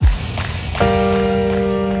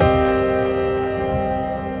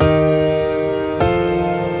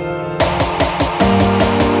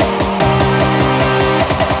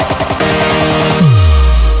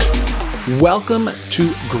Welcome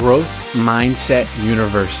to Growth Mindset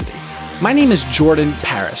University. My name is Jordan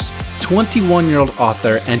Paris, 21-year-old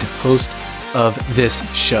author and host of this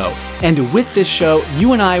show. And with this show,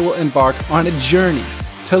 you and I will embark on a journey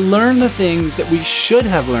to learn the things that we should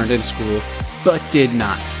have learned in school but did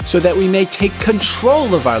not, so that we may take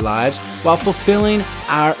control of our lives while fulfilling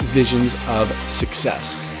our visions of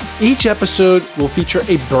success. Each episode will feature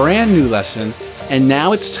a brand new lesson, and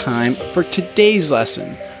now it's time for today's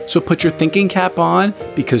lesson. So put your thinking cap on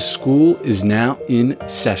because school is now in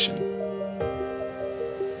session.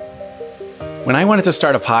 When I wanted to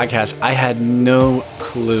start a podcast, I had no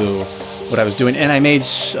clue what I was doing, and I made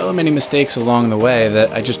so many mistakes along the way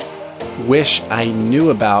that I just wish I knew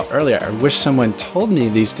about earlier. I wish someone told me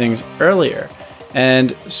these things earlier.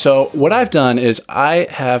 And so what I've done is I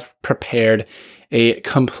have prepared a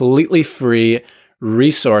completely free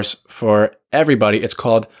resource for everybody. It's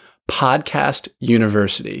called Podcast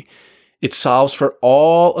University. It solves for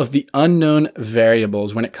all of the unknown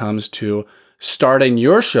variables when it comes to starting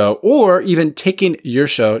your show or even taking your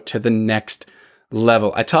show to the next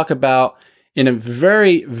level. I talk about in a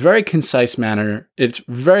very, very concise manner. It's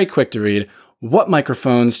very quick to read what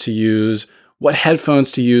microphones to use, what headphones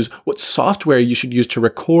to use, what software you should use to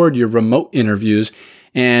record your remote interviews,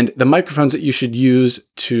 and the microphones that you should use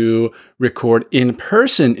to record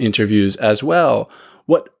in-person interviews as well.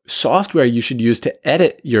 What software you should use to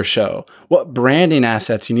edit your show, what branding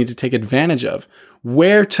assets you need to take advantage of,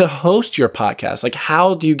 where to host your podcast, like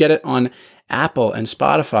how do you get it on Apple and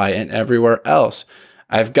Spotify and everywhere else.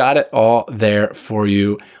 I've got it all there for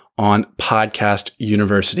you on Podcast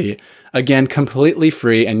University. Again, completely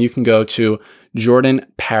free, and you can go to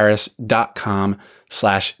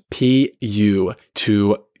jordanparis.com/PU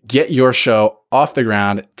to get your show off the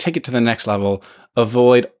ground, take it to the next level,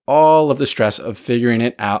 avoid all of the stress of figuring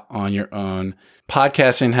it out on your own.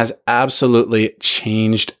 Podcasting has absolutely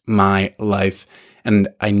changed my life, and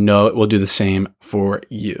I know it will do the same for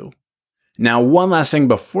you. Now, one last thing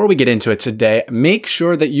before we get into it today, make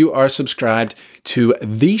sure that you are subscribed to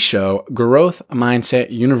the show, Growth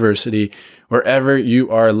Mindset University, wherever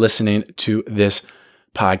you are listening to this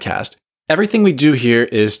podcast. Everything we do here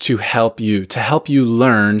is to help you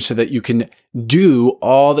learn so that you can do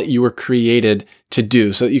all that you were created to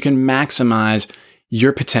do, so that you can maximize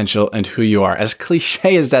your potential and who you are. As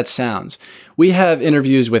cliche as that sounds, we have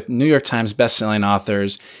interviews with New York Times bestselling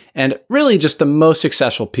authors and really just the most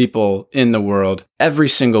successful people in the world every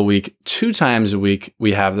single week. 2 times a week,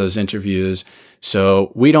 we have those interviews.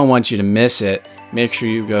 So we don't want you to miss it. Make sure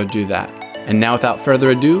you go do that. And now, without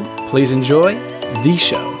further ado, please enjoy the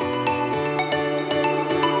show.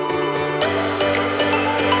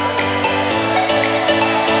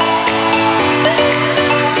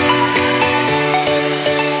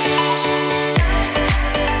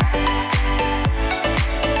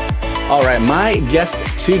 All right, my guest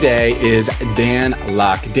today is Dan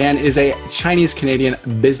Lok. Dan is a Chinese-Canadian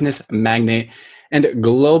business magnate and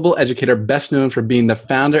global educator, best known for being the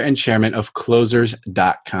founder and chairman of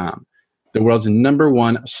Closers.com, the world's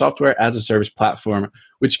 #1 software-as-a-service platform,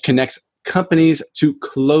 which connects companies to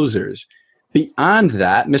closers. Beyond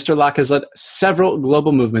that, Mr. Lok has led several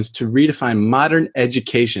global movements to redefine modern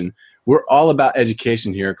education. We're all about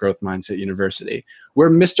education here at Growth Mindset University, where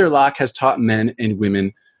Mr. Lok has taught men and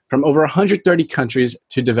women from over 130 countries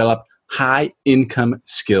to develop high-income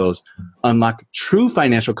skills, unlock true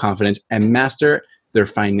financial confidence, and master their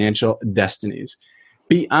financial destinies.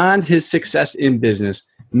 Beyond his success in business,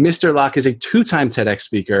 Mr. Lok is a 2-time TEDx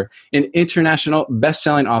speaker, an international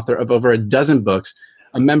best-selling author of over a dozen books,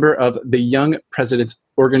 a member of the Young Presidents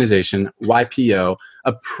Organization, YPO,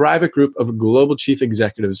 a private group of global chief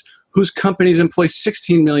executives whose companies employ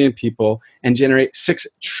 16 million people and generate $6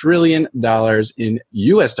 trillion in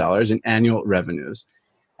US dollars in annual revenues.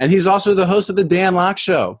 And he's also the host of the Dan Lok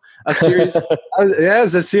Show, a series,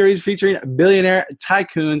 a series featuring billionaire,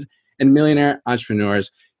 tycoons, and millionaire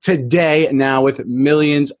entrepreneurs. Today, now with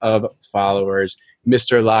millions of followers,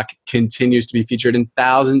 Mr. Lok continues to be featured in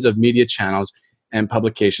thousands of media channels and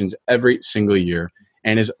publications every single year,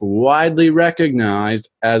 and is widely recognized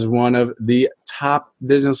as one of the top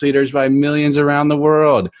business leaders by millions around the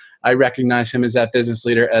world. I recognize him as that business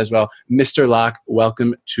leader as well. Mr. Lok,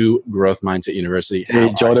 welcome to Growth Mindset University.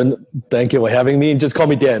 Hey, Jordan, thank you for having me. Just call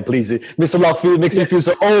me Dan, please. Mr. Lok makes me feel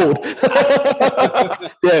so old.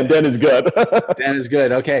 Dan is good. Dan is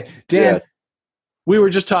good. Okay. Dan, yes. We were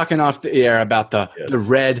just talking off the air about the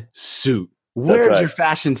red suit. Where did your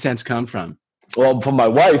fashion sense come from? Well, from my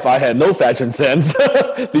wife, I had no fashion sense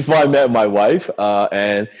before I met my wife.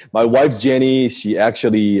 And my wife, Jenny, she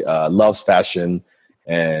actually loves fashion.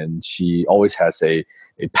 and she always has a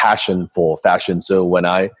passion for fashion. So when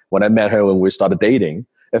I met her, when we started dating,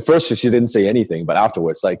 at first she didn't say anything, but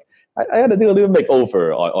afterwards, like, I had to do a little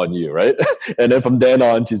makeover on you, right? And then from then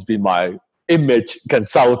on, she's been my image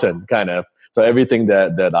consultant, kind of. So everything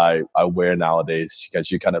that I wear nowadays,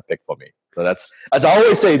 she kind of picked for me. So that's, as I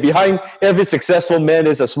always say, behind every successful man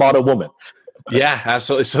is a smarter woman. Yeah,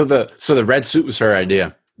 absolutely. So the red suit was her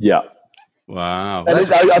idea. Yeah. Wow. And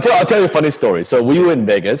I'll tell you a funny story. So we were in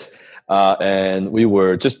Vegas, and we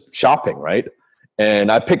were just shopping, right?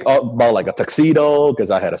 And I picked up about like a tuxedo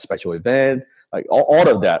because I had a special event, like all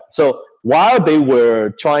of that. So while they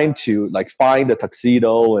were trying to like find the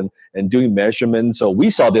tuxedo and doing measurements, so we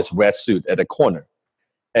saw this red suit at the corner.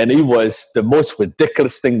 And it was the most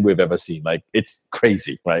ridiculous thing we've ever seen. Like, it's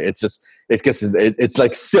crazy, right? It's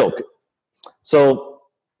like silk. So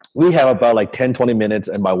we have about like 10, 20 minutes.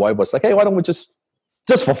 And my wife was like, hey, why don't we just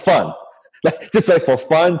for fun, just like for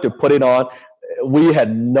fun to put it on. We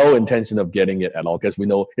had no intention of getting it at all because we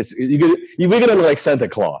know we're going to look like Santa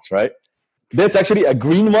Claus, right? There's actually a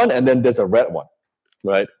green one and then there's a red one,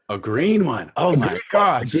 right? A green one. Oh my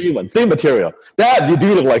gosh. Green one. Same material. That you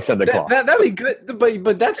do look like Santa Claus. That'd be good.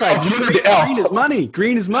 But that's like green is money.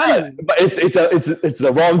 Green is money. Yeah, but it's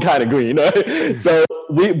the wrong kind of green, right? So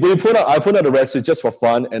I put on the red suit just for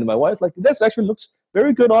fun, and my wife like, this actually looks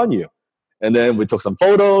very good on you. And then we took some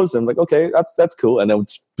photos and like, okay, that's cool. And then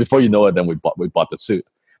before you know it, then we bought the suit.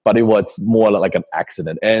 But it was more like an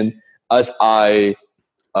accident. And as I'm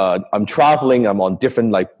traveling, I'm on different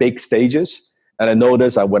like big stages. And I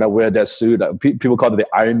noticed when I wear that suit, people call it the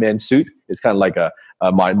Iron Man suit. It's kind of like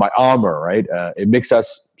my armor, right? It makes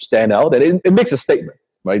us stand out, and it makes a statement,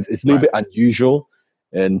 right? It's a little bit unusual.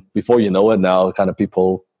 And before you know it, now kind of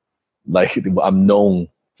people like, I'm known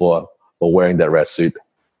for wearing that red suit.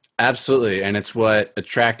 Absolutely, and it's what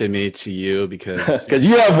attracted me to you because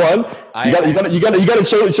you have one. You got to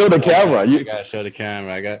show the camera. You got to show the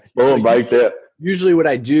camera. I got right there. Usually, what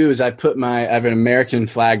I do is I have an American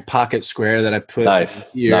flag pocket square that I put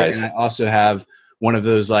here, and I also have one of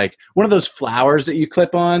those flowers that you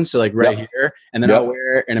clip on, so like here, and then I'll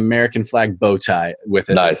wear an American flag bow tie with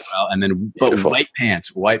it as well, and then white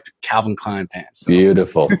pants, white Calvin Klein pants. So.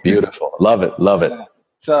 Beautiful. Love it.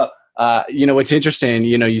 So. What's interesting,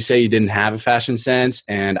 you say you didn't have a fashion sense,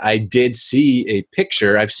 and I did see a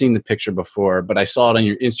picture. I've seen the picture before, but I saw it on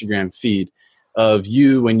your Instagram feed of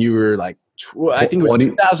you when you were like, I think it was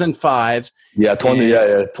 2005. Yeah, 20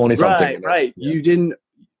 something. Right. Yeah. You didn't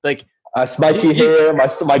like spiky hair,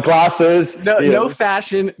 my glasses. No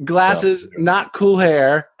fashion, glasses, not cool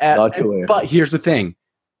hair. But here's the thing.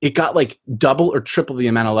 It got like double or triple the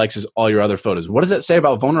amount of likes as all your other photos. What does that say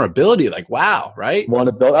about vulnerability? Like, wow, right?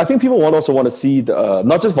 Vulnerability. I think people also want to see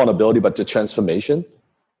not just vulnerability, but the transformation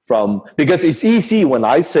because it's easy when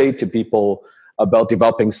I say to people about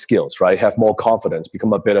developing skills, right? Have more confidence,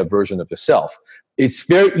 become a better version of yourself. It's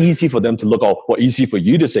very easy for them to look, easy for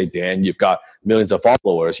you to say, Dan, you've got millions of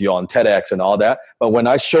followers, you're on TEDx and all that. But when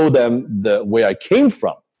I show them where I came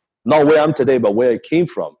from, not where I'm today, but where I came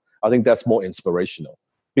from, I think that's more inspirational.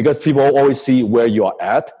 Because people always see where you're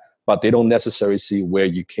at, but they don't necessarily see where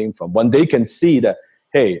you came from. When they can see that,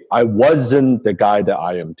 hey, I wasn't the guy that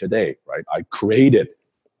I am today, right? I created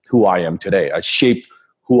who I am today. I shaped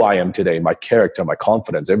who I am today, my character, my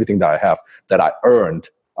confidence, everything that I have, that I earned.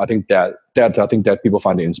 I think that people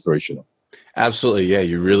find it inspirational. Absolutely. Yeah,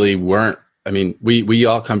 you really weren't. I mean, we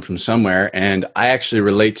all come from somewhere, and I actually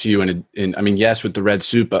relate to you yes, with the red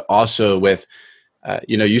suit, but also with,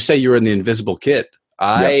 you say you were in the invisible kit.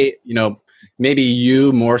 Maybe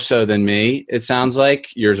you more so than me. It sounds like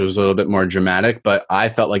yours was a little bit more dramatic, but I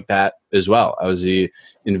felt like that as well. I was the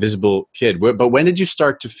invisible kid. But when did you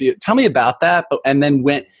start to feel? Tell me about that. And then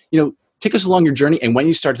when take us along your journey and when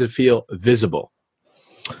you started to feel visible.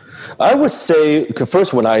 I would say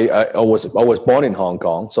first when I was born in Hong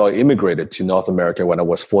Kong, so I immigrated to North America when I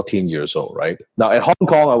was 14 years old. Right now at Hong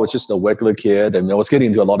Kong, I was just a regular kid, and I was getting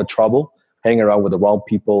into a lot of trouble. Hanging around with the wrong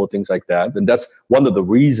people, things like that. And that's one of the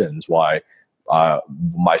reasons why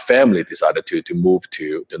my family decided to move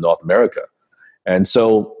to North America. And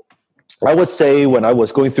so I would say when I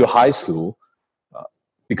was going through high school,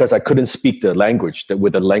 because I couldn't speak the language,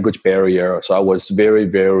 with the language barrier, so I was very,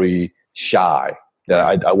 very shy.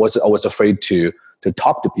 That I was afraid to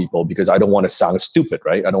talk to people because I don't want to sound stupid,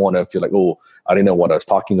 right? I don't want to feel like, I didn't know what I was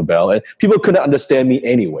talking about. And people couldn't understand me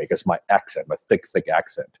anyway because my thick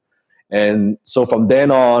accent. And so from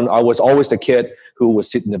then on, I was always the kid who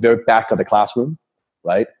was sitting in the very back of the classroom,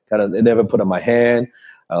 right? Kind of never put on my hand.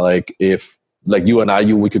 If like you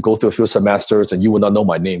and we could go through a few semesters and you would not know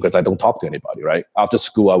my name because I don't talk to anybody, right? After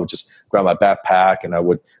school, I would just grab my backpack and I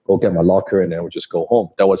would go get my locker and then I would just go home.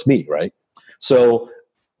 That was me, right? So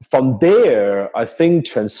from there, I think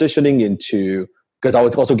transitioning into, because I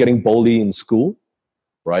was also getting bullied in school,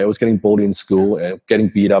 right? I was getting bullied in school and getting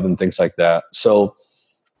beat up and things like that. So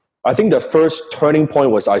I think the first turning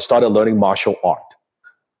point was I started learning martial art,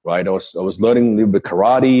 right? I was learning a little bit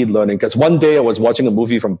karate, because one day I was watching a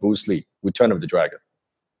movie from Bruce Lee, Return of the Dragon,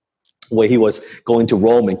 where he was going to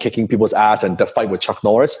Rome and kicking people's ass and the fight with Chuck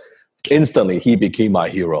Norris. Instantly, he became my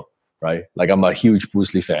hero, right? Like I'm a huge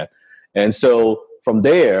Bruce Lee fan. And so from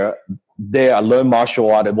there I learned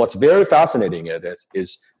martial art. And what's very fascinating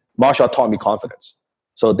is martial art taught me confidence.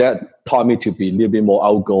 So that taught me to be a little bit more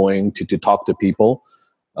outgoing, to talk to people.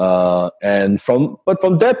 But from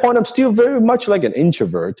that point, I'm still very much like an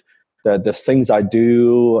introvert. That the things I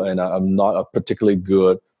do, and I'm not a particularly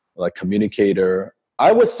good like communicator.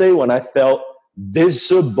 I would say when I felt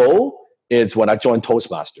visible is when I joined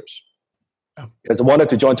Toastmasters, because I wanted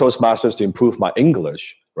to join Toastmasters to improve my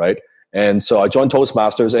English, right? And so I joined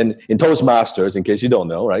Toastmasters, and in Toastmasters, in case you don't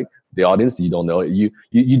know, right, the audience, you don't know, you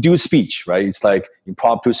do speech, right? It's like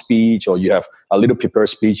impromptu speech, or you have a little prepared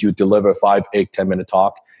speech, you deliver 5, 8, 10-minute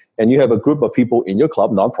talk, and you have a group of people in your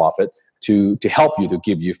club, nonprofit, to help you, to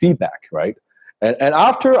give you feedback, right? And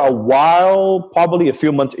after a while, probably a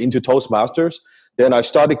few months into Toastmasters, then I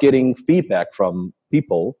started getting feedback from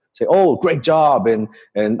people say, "Oh, great job, and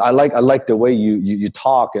I like the way you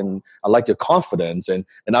talk, and I like your confidence." And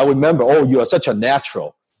I remember, "Oh, you are such a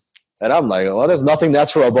natural." And I'm like, "Well, there's nothing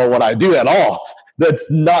natural about what I do at all. That's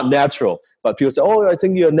not natural." But people say, "Oh, I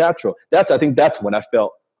think you're natural." I think that's when I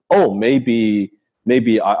felt, "Oh, maybe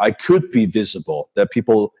I could be visible. That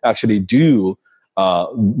people actually do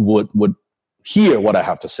would hear what I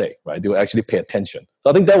have to say, right? They will actually pay attention." So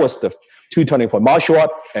I think that was the two turning point: martial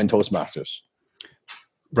art and Toastmasters.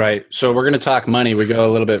 Right. So we're going to talk money. We go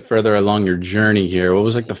a little bit further along your journey here. What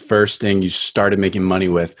was like the first thing you started making money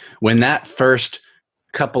with? When that first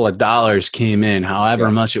couple of dollars came in, however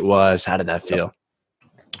much it was, how did that feel?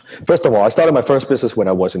 First of all, I started my first business when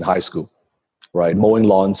I was in high school, right? Mowing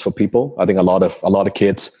lawns for people. I think a lot of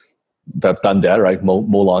kids have done that, right? Mow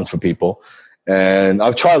lawns for people. And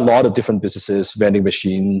I've tried a lot of different businesses, vending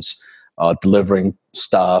machines, delivering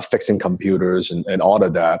stuff, fixing computers, and all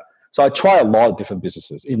of that. So I tried a lot of different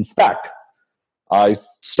businesses. In fact, I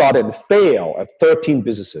started and failed at 13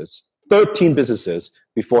 businesses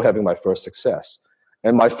before having my first success.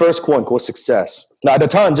 And my first quote unquote success. Now at the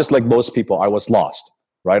time, just like most people, I was lost,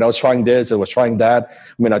 right? I was trying this, I was trying that. I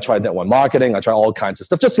mean, I tried network marketing, I tried all kinds of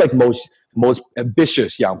stuff, just like most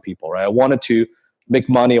ambitious young people, right? I wanted to make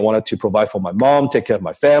money, I wanted to provide for my mom, take care of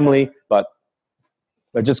my family, but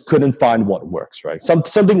I just couldn't find what works, right?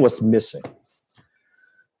 Something was missing.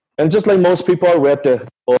 And just like most people, I read the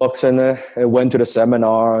books and I went to the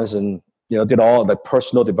seminars and did all the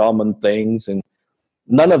personal development things, and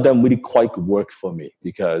none of them really quite worked for me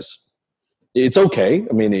because it's okay.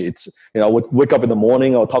 I mean, it's I would wake up in the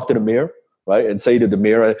morning, I'll talk to the mirror, right, and say to the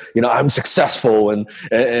mirror, I'm successful and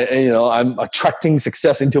I'm attracting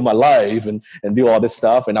success into my life and do all this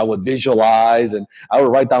stuff, and I would visualize and I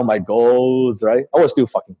would write down my goals, right? I was still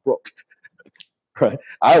fucking broke, right?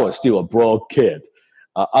 I was still a broke kid.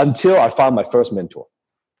 Until I found my first mentor.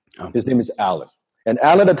 His name is Alan. And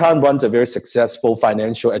Alan at the time runs a very successful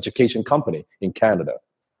financial education company in Canada.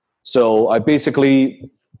 So I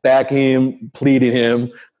basically begged him, pleaded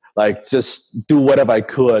him, like just do whatever I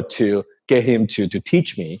could to get him to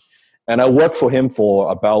teach me. And I worked for him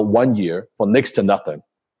for about 1 year for next to nothing.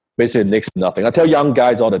 Basically next to nothing. I tell young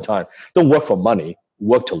guys all the time, don't work for money,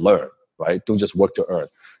 work to learn, right? Don't just work to earn.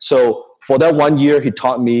 So for that 1 year, he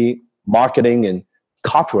taught me marketing and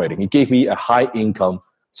copywriting. He gave me a high income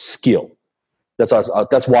skill. That's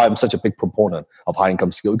why I'm such a big proponent of high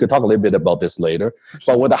income skill. We could talk a little bit about this later.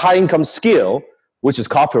 But with a high income skill, which is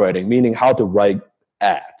copywriting, meaning how to write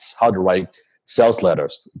ads, how to write sales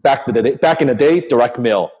letters. Back in the day, direct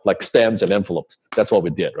mail, like stamps and envelopes. That's what we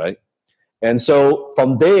did, right? And so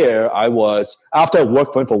from there, after I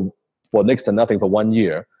worked for him for next to nothing for 1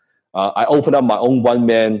 year, I opened up my own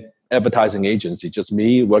one-man advertising agency, just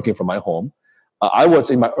me working from my home. I was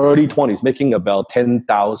in my early 20s, making about $10,000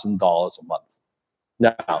 a month.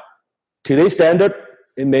 Now, today's standard,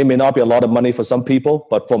 it may not be a lot of money for some people,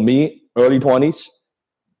 but for me, early 20s,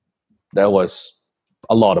 that was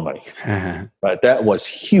a lot of money. Right? That was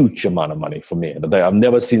huge amount of money for me. I've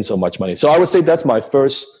never seen so much money. So I would say that's my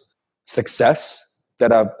first success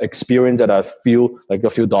that I've experienced, that I feel like a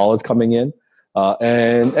few dollars coming in.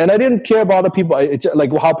 And I didn't care about other people. It's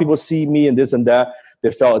like how people see me and this and that.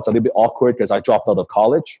 they felt it's a little bit awkward because I dropped out of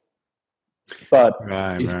college. But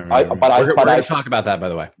we're going to talk about that, by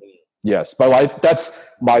the way. Yes, but that's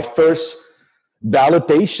my first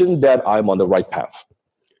validation that I'm on the right path.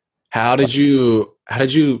 How did you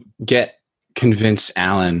convince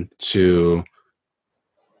Alan to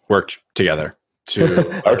work together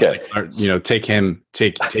to take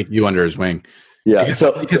you under his wing? Yeah,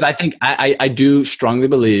 because I think I do strongly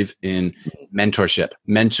believe in mentorship.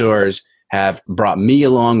 Mentors have brought me a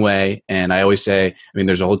long way, and I always say,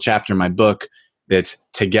 there's a whole chapter in my book that's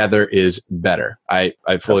together is better. I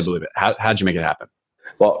fully believe it. How'd you make it happen?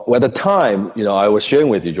 Well, at the time, I was sharing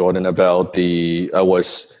with you, Jordan, about I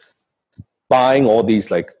was buying all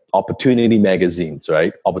these like opportunity magazines,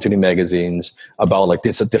 right? Opportunity magazines about like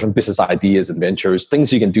different business ideas and ventures,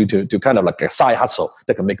 things you can do to kind of like a side hustle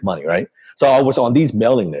that can make money, right? So I was on these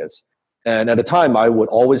mailing lists. And at the time, I would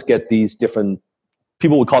always get these different,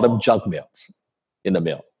 people would call them junk mails in the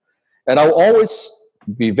mail. And I would always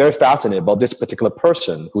be very fascinated about this particular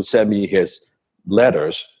person who sent me his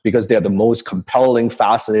letters because they're the most compelling,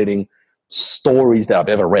 fascinating stories that I've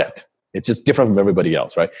ever read. It's just different from everybody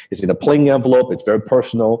else, right? It's in a plain envelope. It's very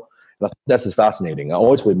personal. That's just fascinating. I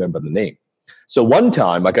always remember the name. So one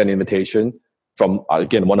time I got an invitation from,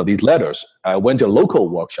 again, one of these letters. I went to a local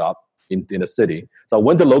workshop in the city. So I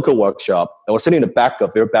went to a local workshop. I was sitting in the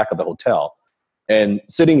very back of the hotel. And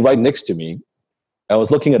sitting right next to me, I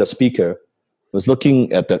was looking at a speaker. I was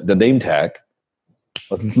looking at the name tag.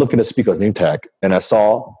 I was looking at the speaker's name tag. And I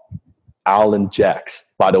saw Alan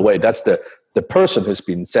Jacks. By the way, that's the person who's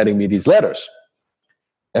been sending me these letters.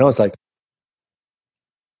 And I was like,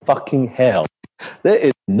 fucking hell. There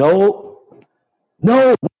is no.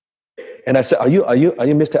 And I said, are you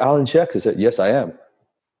Mr. Alan Jacks? He said, yes, I am.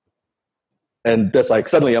 And that's like,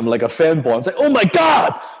 suddenly I'm like a fanboy. I'm like, oh my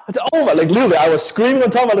God. I said, oh my, like literally I was screaming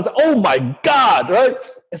on top of it. I said, oh my God, right?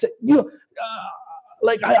 I said,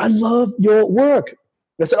 I love your work.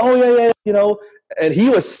 I said, oh yeah. And he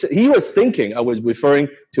was thinking I was referring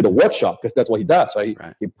to the workshop because that's what he does, right?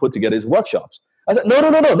 He put together his workshops. I said, no,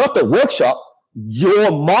 not the workshop,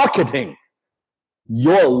 your marketing,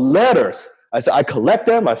 your letters. I said, I collect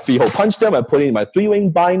them, I three-hole punch them, I put in my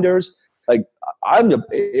three-ring binders. Like and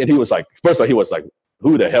he was like, first of all, he was like,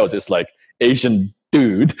 who the hell is this like Asian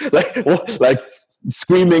dude? like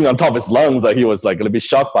screaming on top of his lungs, like he was like a little bit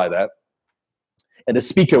shocked by that. And the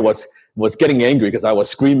speaker was getting angry because I was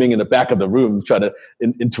screaming in the back of the room trying to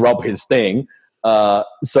interrupt his thing.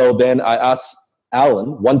 So then I asked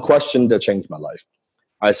Alan one question that changed my life.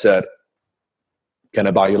 I said, can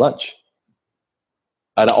I buy you lunch?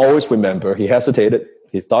 And I always remember he hesitated.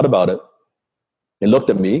 He thought about it. He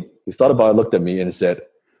looked at me. He thought about it, looked at me, and he said,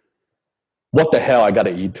 what the hell, I got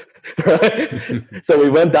to eat. So we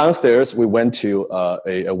went downstairs. We went to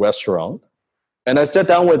a restaurant. And I sat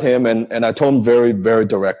down with him and I told him very, very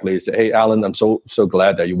directly, I said, hey, Alan, I'm so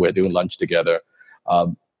glad that you were doing lunch together.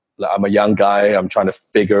 I'm a young guy. I'm trying to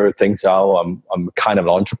figure things out. I'm kind of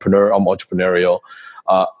an entrepreneur. I'm entrepreneurial.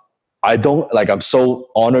 I'm so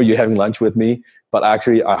honored you're having lunch with me. But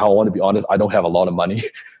actually, I want to be honest, I don't have a lot of money.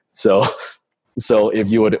 So if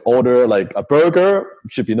you were to order like a burger,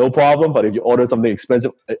 it should be no problem. But if you order something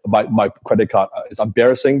expensive, my credit card is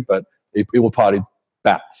embarrassing, but it will probably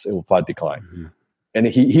bounce. It will probably decline. Mm-hmm. And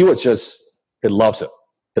he loves it.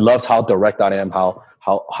 He loves how direct I am,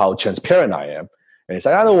 how transparent I am. And he's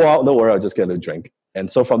like, I don't worry, I'll just get a drink.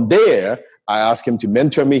 And so from there, I asked him to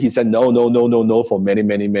mentor me. He said, no, for many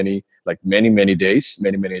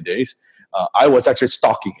days. I was actually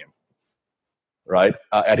stalking him, right?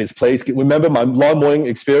 At his place. Remember my lawn mowing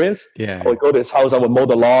experience? Yeah. I would go to his house. I would mow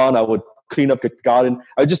the lawn. I would clean up the garden.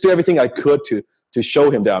 I would just do everything I could to show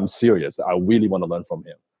him that I'm serious. That I really want to learn from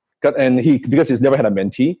him. And because he's never had a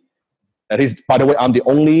mentee, and by the way, I'm the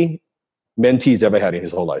only mentee he's ever had in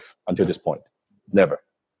his whole life until this point. Never.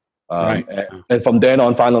 Right. And from then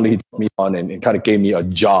on, finally, he took me on and kind of gave me a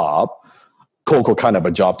job, kind of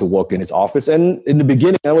a job to work in his office. And in the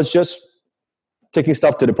beginning, I was just taking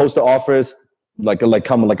stuff to the post office, like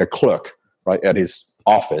coming like a clerk, right, at his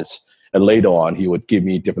office. And later on, he would give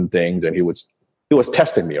me different things, and he was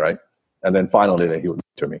testing me, right. And then finally, he would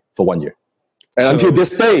mentor me for 1 year. And until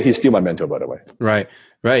this day, he's still my mentor, by the way. Right.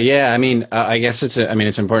 Yeah. I guess it's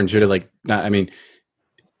important too to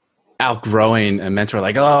outgrowing a mentor.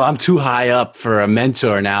 Like, oh, I'm too high up for a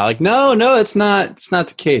mentor now. Like, no, it's not. It's not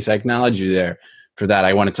the case. I acknowledge you there for that.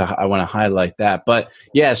 I want to highlight that. But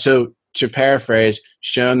yeah. So to paraphrase,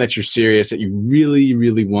 show them that you're serious, that you really,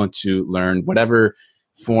 really want to learn whatever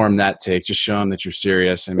form that takes. Just show them that you're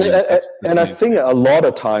serious. I think a lot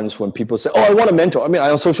of times when people say, "Oh, I want a mentor,"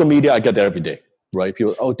 on social media, I get that every day. right?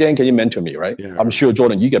 People, oh, Dan, can you mentor me, right? Yeah. I'm sure,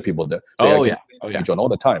 Jordan, you get people that say, Oh, yeah. Jordan, all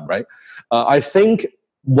the time, right? I think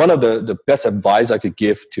one of the best advice I could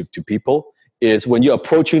give to people is when you're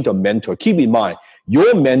approaching the mentor, keep in mind,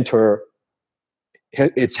 your mentor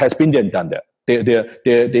has been there and done that.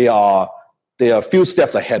 They are a few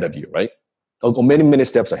steps ahead of you, right? Or many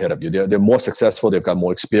steps ahead of you. They're more successful. They've got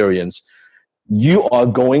more experience. You are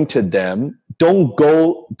going to them. Don't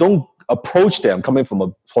approach them coming from a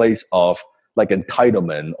place of like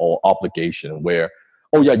entitlement or obligation where,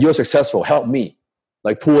 oh yeah, you're successful, help me.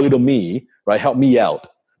 Like poor little me, right? Help me out.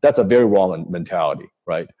 That's a very wrong mentality,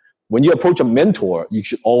 right? When you approach a mentor, you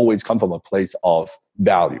should always come from a place of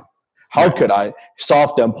value. How could I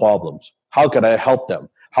solve them problems? How could I help them?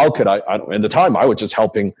 How could I at the time, I was just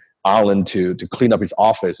helping Alan to clean up his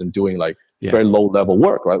office and doing like very low level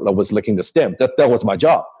work, right? I was licking the stem. That was my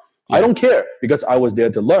job. Yeah. I don't care because I was there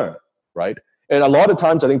to learn, right? And a lot of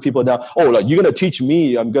times I think people now, oh, like, you're going to teach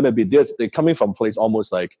me, I'm going to be this. They're coming from a place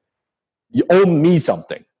almost like you owe me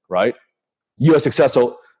something, right? You are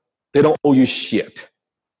successful. They don't owe you shit.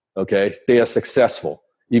 Okay. They are successful.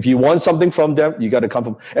 If you want something from them, you got to come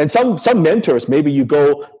from, and some mentors, maybe you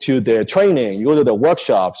go to their training, you go to their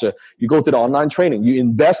workshops, you go to the online training, you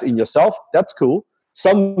invest in yourself. That's cool.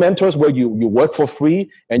 Some mentors where you work for free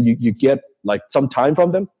and you get like some time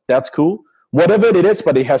from them. That's cool. Whatever it is,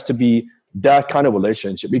 but it has to be that kind of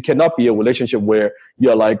relationship. It cannot be a relationship where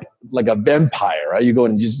you're like a vampire, right? You go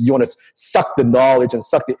and you want to suck the knowledge and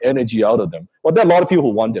suck the energy out of them. Well, there are a lot of people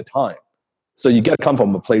who want their time. So you got to come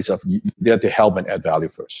from a place of there to help and add value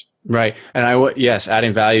first. Right. And yes,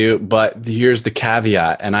 adding value, but here's the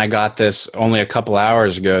caveat. And I got this only a couple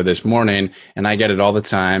hours ago this morning, and I get it all the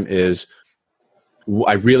time is,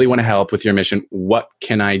 I really want to help with your mission. What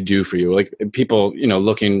can I do for you? Like people,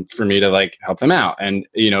 looking for me to like help them out and,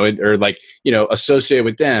 or like, associate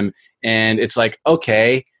with them. And it's like,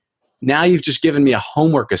 okay, now you've just given me a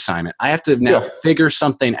homework assignment. I have to now figure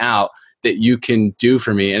something out that you can do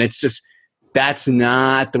for me. And it's just, that's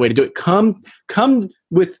not the way to do it. Come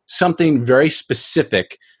with something very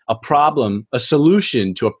specific, a problem, a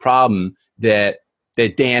solution to a problem that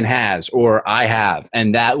Dan has or I have.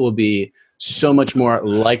 And that will be so much more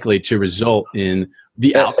likely to result in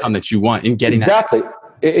the outcome that you want in getting exactly. that.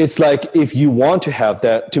 It's like if you want to have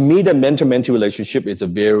that, to me, the mentor-mentee relationship is a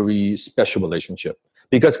very special relationship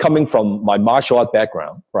because coming from my martial art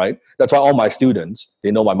background, right? That's why all my students,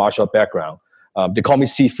 they know my martial art background. They call me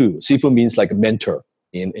Sifu. Sifu means like a mentor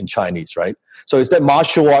in Chinese, right? So it's that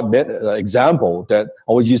martial art example that I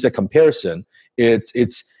always use that comparison. It's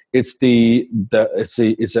a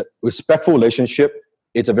respectful relationship.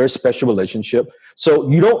 It's a very special relationship. So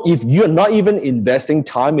if you're not even investing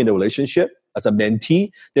time in a relationship as a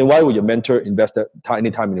mentee, then why would your mentor invest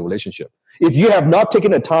any time in a relationship? If you have not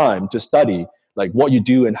taken the time to study like what you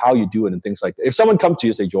do and how you do it and things like that. If someone comes to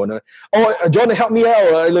you and say, Jordan, help me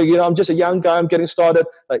out. I'm just a young guy. I'm getting started.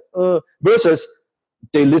 Versus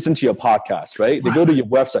they listen to your podcast, right? They go to your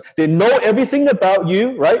website. They know everything about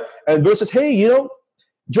you, right? And versus, hey,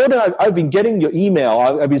 Jordan, I've been getting your email.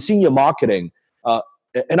 I've been seeing your marketing.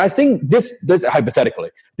 And I think this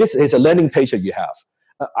hypothetically, this is a landing page that you have.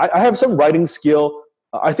 I have some writing skill.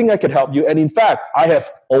 I think I could help you. And in fact, I have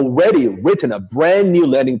already written a brand new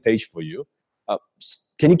landing page for you.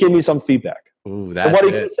 Can you give me some feedback? Ooh, that's what are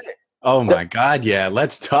you going to say? Oh my God, yeah.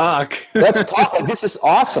 Let's talk. Let's talk. Like, this is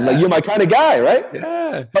awesome. Like, you're my kind of guy, right?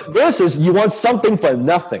 Yeah. But versus you want something for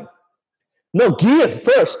nothing. No, give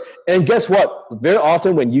first. And guess what? Very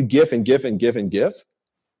often when you give and give and give and give,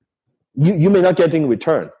 you may not get anything in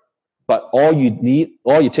return. But all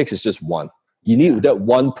you take is just one. You need that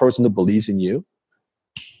one person who believes in you.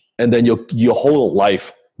 And then your whole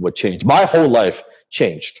life would change. My whole life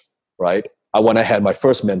changed, right? When I had my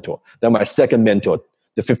first mentor, then my second mentor,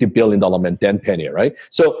 the $50 billion man, Dan Pena, right?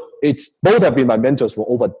 So both have been my mentors for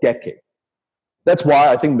over a decade. That's why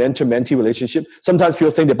I think mentor-mentee relationship, sometimes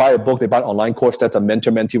people think they buy a book, they buy an online course, that's a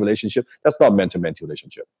mentor-mentee relationship. That's not a mentor-mentee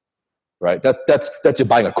relationship, right? That's you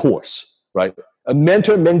buying a course, right? A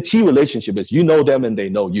mentor-mentee relationship is you know them and they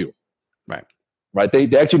know you. Right?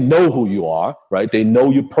 They actually know who you are, right? They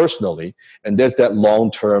know you personally, and there's that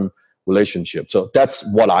long-term relationship. So that's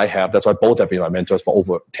what I have. That's why both have been my mentors for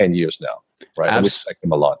over 10 years now, right? I respect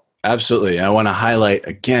them a lot. Absolutely. And I want to highlight,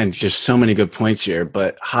 again, just so many good points here,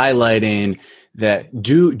 but highlighting that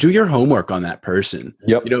do your homework on that person.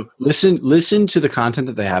 Yep. Listen to the content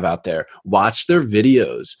that they have out there. Watch their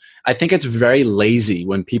videos. I think it's very lazy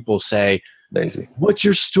when people say, lazy. What's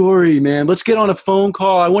your story, man? Let's get on a phone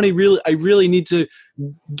call. I really need to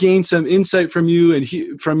gain some insight from you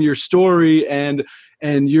and from your story and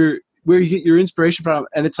where you get your inspiration from.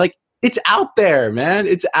 And it's like, it's out there, man.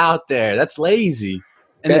 It's out there. That's lazy.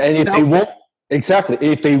 And if they won't, exactly,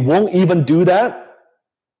 if they won't even do that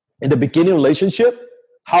in the beginning relationship,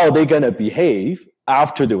 how are they going to behave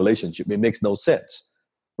after the relationship? It makes no sense,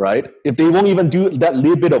 right? If they won't even do that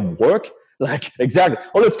little bit of work, like, exactly.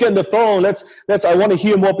 Oh, let's get on the phone. I want to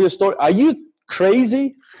hear more of your story. Are you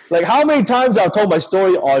crazy? Like, how many times I've told my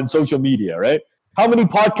story on social media, right? How many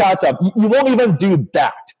podcasts you won't even do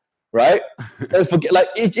that, right? And forget, like,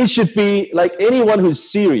 it should be like anyone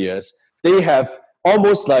who's serious, they have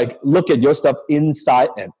almost like look at your stuff inside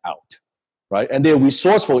and out, right? And they're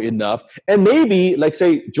resourceful enough. And maybe, like,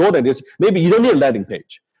 say, Jordan is, maybe you don't need a landing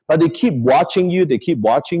page, but they keep watching you,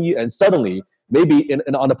 and suddenly, maybe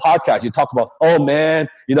on the podcast, you talk about, oh man,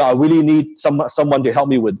 I really need someone to help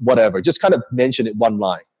me with whatever. Just kind of mention it one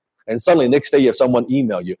line. And suddenly next day you have someone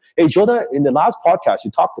email you, hey Jordan, in the last podcast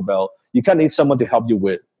you talked about, you kind of need someone to help you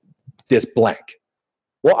with this blank.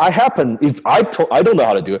 Well, I don't know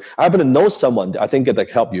how to do it. I happen to know someone that I think that can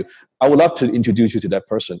help you. I would love to introduce you to that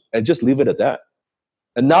person and just leave it at that.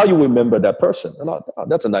 And now you remember that person. And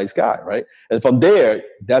that's a nice guy, right? And from there,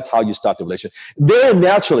 that's how you start the relationship. Very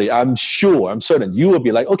naturally, I'm certain you will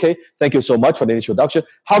be like, okay, thank you so much for the introduction.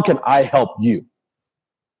 How can I help you?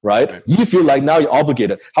 Right? You feel like now you're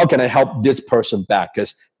obligated. How can I help this person back?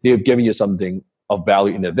 Because they've given you something of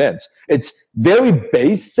value in advance. It's very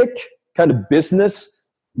basic kind of business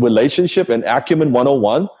relationship and acumen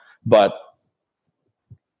 101, but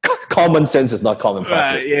common sense is not common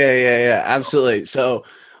practice. Yeah, absolutely. So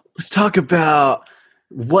let's talk about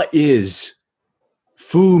what is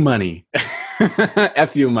FU money.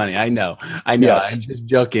 FU money. I know. Yes. I'm just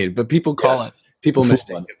joking, but people call it. People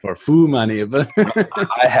mistake it for FU money. But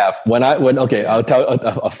I have. I'll tell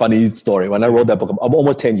a funny story. When I wrote that book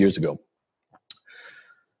almost 10 years ago,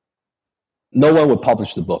 no one would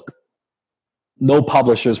publish the book. No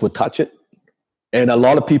publishers would touch it. And a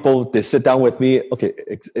lot of people, they sit down with me. Okay,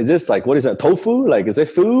 is this like, what is that? Tofu? Like, is it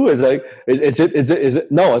FU? Is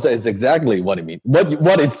it? No, it's exactly what it means.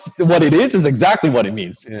 What it is exactly what it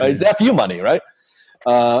means. Yeah. It's FU money, right?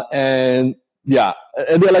 And they're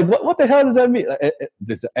like, what the hell does that mean?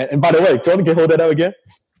 And by the way, Jordan, can you hold that up again?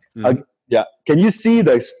 Mm-hmm. Can you see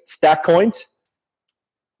the stack coins?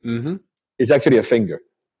 Mm-hmm. It's actually a finger.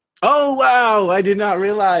 Oh, wow. I did not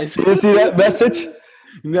realize. Did you see that message?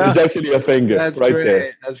 No. It's actually a finger. That's right great.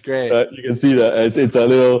 There. That's great. You can see that. It's a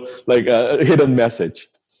little like a hidden message.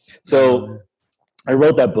 So I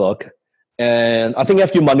wrote that book, and I think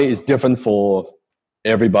FU money is different for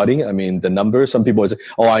everybody. I mean, the numbers, some people say,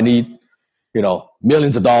 oh, I need,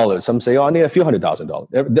 millions of dollars. Some say, oh, I need a few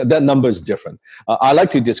 $100,000. That number is different. I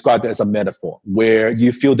like to describe it as a metaphor where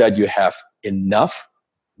you feel that you have enough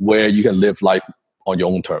where you can live life on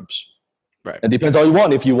your own terms. Right. It depends on what you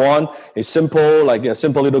want. If you want a simple, like a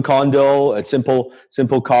simple little condo, a simple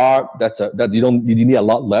car, you need a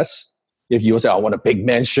lot less. If you say, I want a big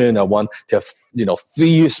mansion, I want to have,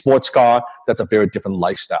 3 sports car, that's a very different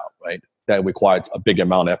lifestyle, right? That requires a big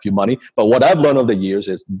amount of FU money. But what I've learned over the years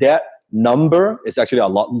is that number is actually a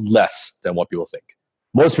lot less than what people think.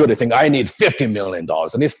 Most people, they think, I need $50 million. I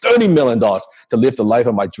need $30 million to live the life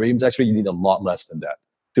of my dreams. Actually, you need a lot less than that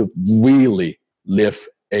to really live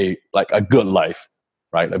a good life,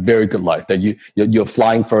 right? A very good life that you're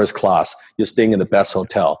flying first class. You're staying in the best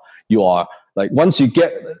hotel. You are like, once you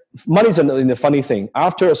get, money's a funny thing.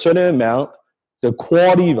 After a certain amount, the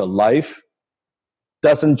quality of your life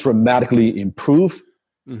doesn't dramatically improve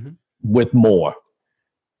with more.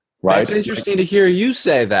 Right. That's interesting to hear you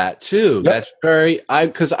say that too. Yep. That's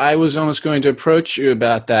because I was almost going to approach you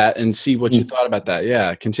about that and see what you thought about that.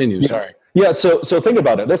 Yeah. Continue. Yeah. Sorry. Yeah. So think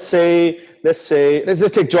about it. Let's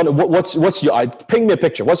just take John. What's your, paint me a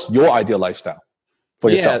picture. What's your ideal lifestyle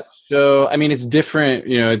for yourself? So, I mean, it's different,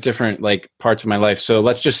 different like parts of my life. So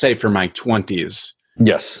let's just say for my 20s.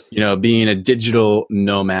 Yes. Being a digital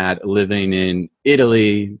nomad, living in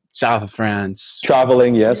Italy, south of France.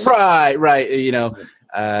 Traveling. Yes. Right.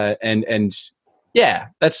 And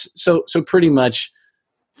that's so pretty much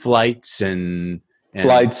flights and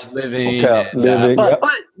living, hotel, living, but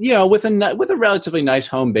with a relatively nice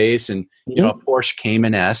home base and a Porsche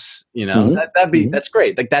Cayman S, that's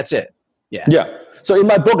great. Like that's it. Yeah. So in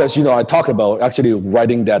my book, as you know, I talk about actually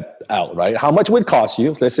writing that out, right? How much would it cost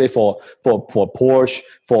you? Let's say for Porsche,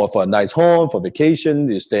 for a nice home, for vacation,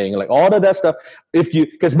 you're staying, like all of that stuff.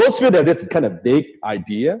 Because most people have this kind of big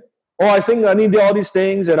idea. Oh, I think I need all these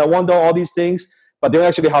things and I want all these things, but they're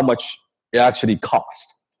actually how much it actually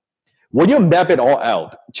costs. When you map it all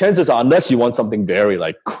out, chances are, unless you want something very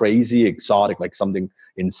like crazy, exotic, like something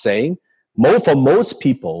insane, for most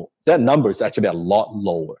people, that number is actually a lot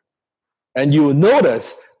lower. And you will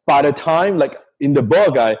notice by the time, like in the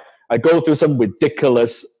book, I go through some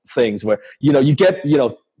ridiculous things where, you get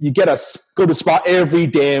a go to spa every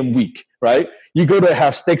damn week, right? You go to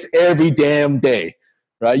have steaks every damn day,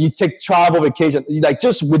 right? You take travel vacation, like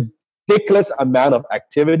just ridiculous amount of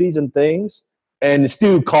activities and things, and it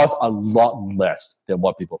still costs a lot less than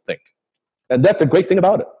what people think. And that's the great thing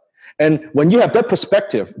about it. And when you have that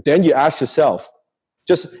perspective, then you ask yourself,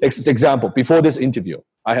 just example, before this interview,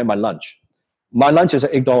 I had my lunch. My lunch is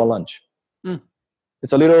an $8 lunch.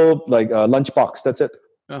 It's a little like lunch box. That's it.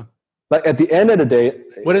 Oh. Like at the end of the day,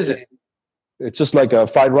 what is it? It's just like a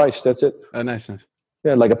fried rice. That's it. Oh, nice.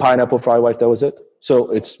 Yeah, like a pineapple fried rice. That was it.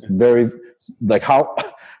 So it's very like how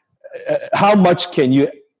much can you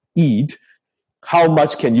eat? How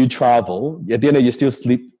much can you travel? At the end, you still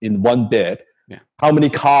sleep in one bed. Yeah. How many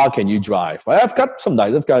cars can you drive? I've got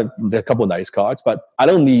a couple of nice cars, but I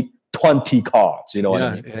don't need 20 cars. You know what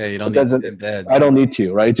I mean? Yeah, you don't need beds. I don't need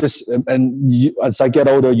to, right? Just as I get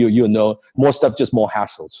older, you know more stuff, just more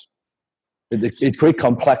hassles. It creates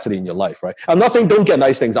complexity in your life, right? I'm not saying don't get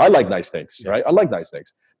nice things. I like nice things, right? I like nice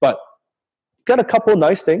things, but get a couple of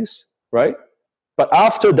nice things, right? But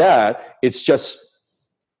after that, it's just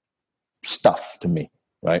stuff to me,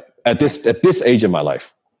 right? At this age in my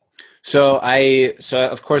life. So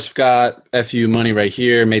of course I've got FU money right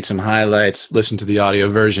here, made some highlights, listen to the audio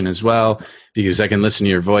version as well, because I can listen to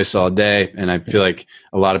your voice all day. And I feel like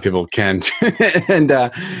a lot of people can't. And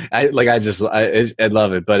I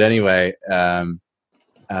love it. But anyway,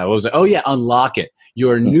 what was it? Oh yeah. Unlock It.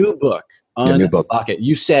 Your new book, Unlock It.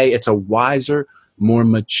 You say it's a wiser, more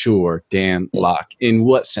mature Dan Lok. In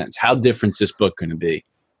what sense? How different is this book going to be?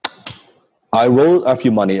 I wrote FU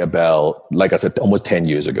money about, like I said, almost 10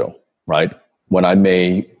 years ago. Right? When I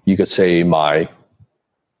made, you could say, my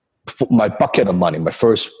bucket of money, my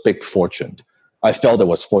first big fortune. I felt it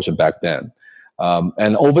was fortune back then.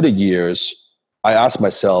 And over the years, I asked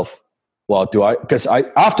myself, well,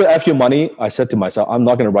 after FU money, I said to myself, I'm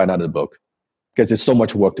not going to write another book because it's so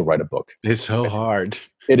much work to write a book. It's so hard.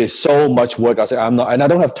 It is so much work. I said, I'm not, and I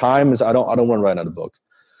don't have time. So I don't want to write another book.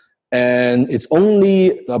 And it's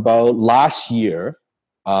only about last year,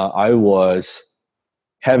 I was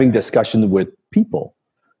having discussion with people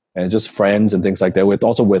and just friends and things like that,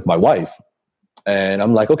 also with my wife. And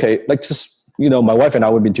I'm like, okay, like just, my wife and I,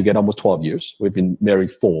 we've been together almost 12 years. We've been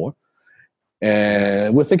married 4.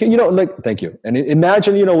 And we're thinking, thank you. And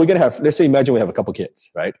imagine, we're going to have, imagine we have a couple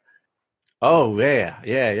kids, right? Oh, yeah.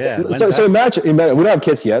 So imagine, we don't have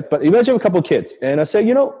kids yet, but imagine a couple of kids. And I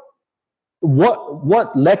say,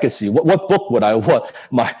 what legacy, what book would I want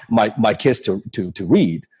my kids to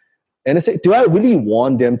read? And I say, do I really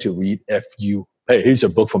want them to read FU? Hey, here's a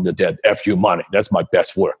book from your dad, FU money. That's my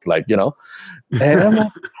best work. And I'm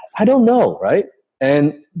like, I don't know, right?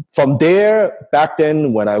 And from there, back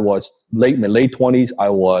then, when I was my late 20s, I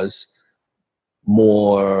was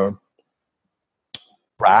more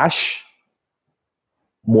brash,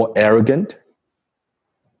 more arrogant.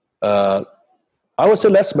 I would say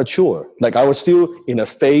less mature. Like I was still in a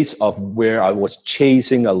phase of where I was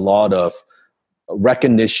chasing a lot of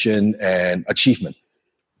recognition and achievement.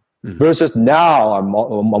 Versus now I'm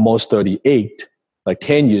almost 38, like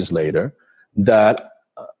 10 years later, that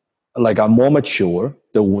like I'm more mature.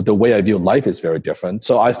 The way I view life is very different.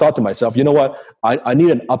 So I thought to myself, you know what? I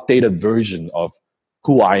need an updated version of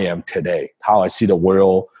who I am today, how I see the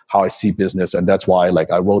world, how I see business. And that's why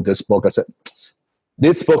I wrote this book. I said,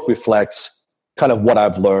 this book reflects kind of what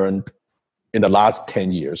I've learned in the last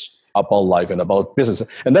 10 years about life and about business.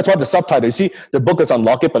 And that's why the subtitle, you see, the book is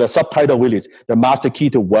Unlock It, but the subtitle really is The Master Key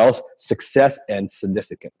to Wealth, Success, and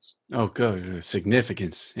Significance. Oh, good.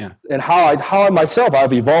 Significance, yeah. And how I myself,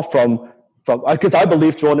 I've evolved from because I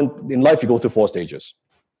believe, Jordan, in life you go through 4 stages.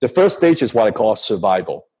 The first stage is what I call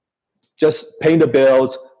survival. Just paying the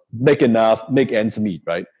bills, make enough, make ends meet,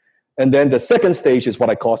 right? And then the second stage is what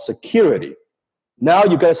I call security. Now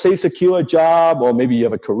you got a safe, secure job, or maybe you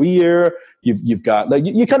have a career. You've got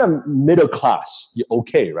you're kind of middle class. You're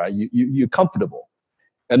okay, right? You're comfortable.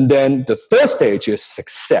 And then the third stage is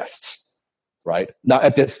success, right? Now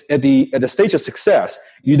at the stage of success,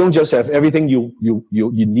 you don't just have everything you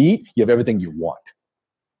need. You have everything you want.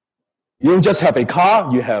 You don't just have a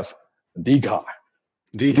car. You have the car.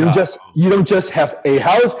 You don't just have a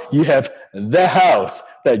house. You have the house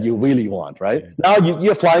that you really want, right? Now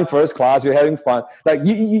you're flying first class. You're having fun.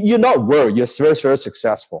 You're not worried. You're very, very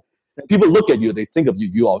successful. People look at you. They think of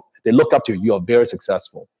you. They look up to you. You are very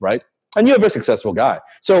successful, right? And you're a very successful guy.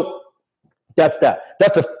 So that's that.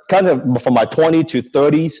 That's the kind of from my 20s to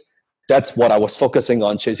 30s. That's what I was focusing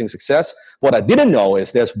on, chasing success. What I didn't know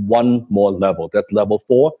is there's one more level. That's level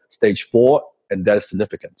 4, stage 4, and that is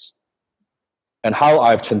significance. And how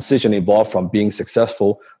I've transitioned, evolved from being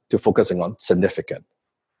successful to focusing on significant.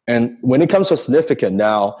 And when it comes to significant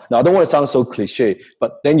now I don't want to sound so cliche,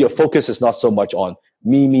 but then your focus is not so much on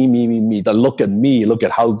me. The look at me, look at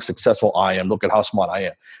how successful I am, look at how smart I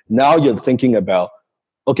am. Now you're thinking about,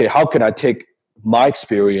 okay, how can I take my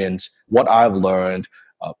experience, what I've learned,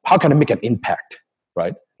 how can I make an impact,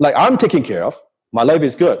 right? Like I'm taken care of, my life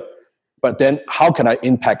is good, but then how can I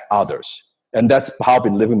impact others? And that's how I've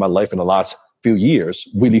been living my life in the last few years,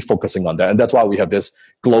 really focusing on that. And that's why we have this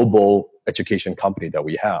global education company that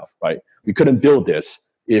we have, right? We couldn't build this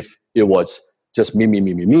if it was just me.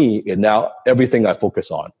 And now everything I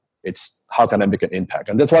focus on, it's how can I make an impact?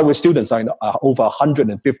 And that's why we're students in over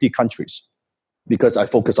 150 countries, because I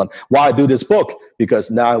focus on why I do this book,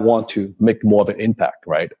 because now I want to make more of an impact,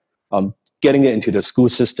 right? Getting it into the school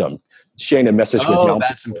system, sharing a message with young people. Oh,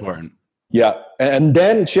 that's important. Yeah. And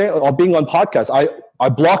then sharing or being on podcasts, I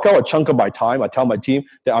block out a chunk of my time. I tell my team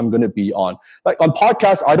that I'm going to be on. Like on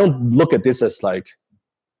podcasts, I don't look at this as like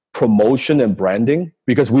promotion and branding,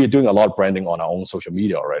 because we are doing a lot of branding on our own social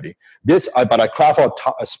media already. But I craft out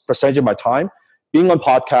a percentage of my time being on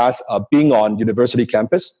podcasts, being on university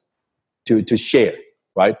campus to share,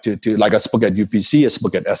 right? To like I spoke at UVC, I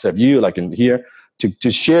spoke at SFU, like in here, to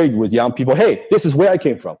share with young people, hey, this is where I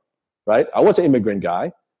came from, right? I was an immigrant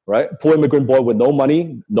guy. Right? Poor immigrant boy with no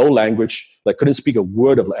money, no language, like couldn't speak a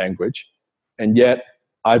word of language. And yet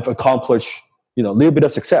I've accomplished, a little bit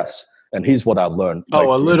of success. And here's what I've learned.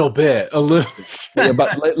 Oh, a little bit. Yeah,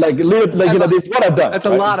 but this is what I've done. That's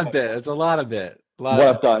right? A lot of bit. It's a lot of bit. What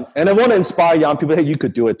I've done. And I want to inspire young people, hey, you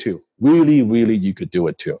could do it too. Really, really, you could do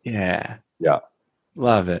it too. Yeah. Yeah.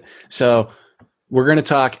 Love it. So we're going to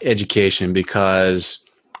talk education, because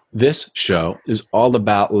this show is all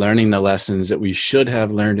about learning the lessons that we should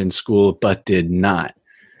have learned in school but did not.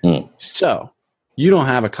 So you don't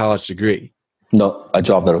have a college degree. No, I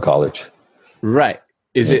dropped out of college. Right.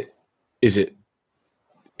 Is it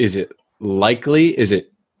likely? Is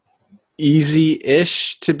it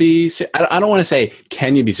easy-ish to be? I don't want to say,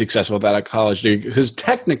 can you be successful without a college degree? Because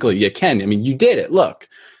technically you can. I mean, you did it. Look.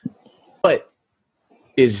 But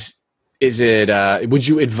is it, would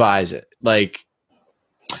you advise it? Like,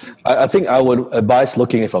 I think I would advise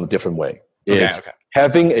looking at it from a different way.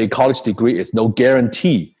 Having a college degree is no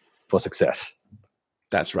guarantee for success.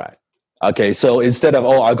 That's right. Okay, so instead of,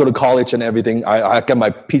 I go to college and everything, I get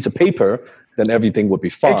my piece of paper, then everything would be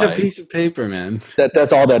fine. It's a piece of paper, man.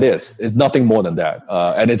 That's all that is. It's nothing more than that.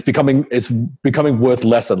 And it's becoming worth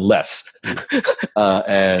less and less.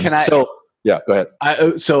 Yeah, go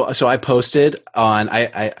ahead. So I posted on,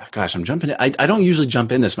 I'm jumping in. I don't usually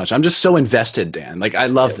jump in this much. I'm just so invested, Dan. Like I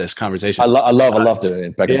love this conversation. I love doing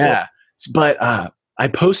it back and forth. But I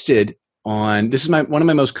posted on, this is one of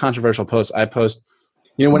my most controversial posts. I post,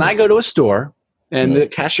 when I go to a store and the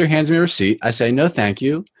cashier hands me a receipt, I say, no, thank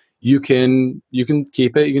you. You can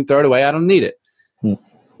keep it. You can throw it away. I don't need it.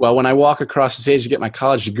 Well, when I walk across the stage to get my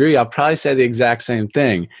college degree, I'll probably say the exact same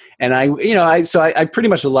thing. And I pretty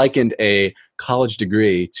much likened a college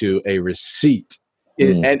degree to a receipt.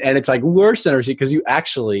 And it's like worse than a receipt, because you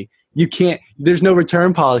can't, there's no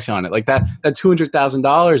return policy on it. Like that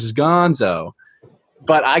 $200,000 is gonzo.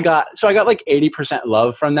 But I got like 80%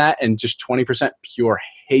 love from that and just 20% pure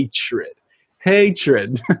hatred. But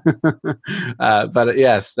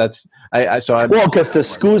yes, that's because the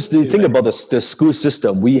schools, the thing about the school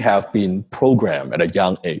system, we have been programmed at a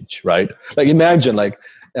young age, right? Like imagine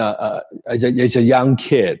as a young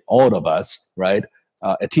kid, all of us, right?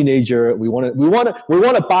 A teenager, we want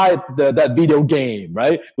to buy that video game,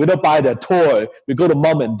 right? We don't buy that toy. We go to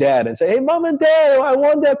mom and dad and say, hey, mom and dad, I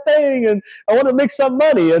want that thing and I want to make some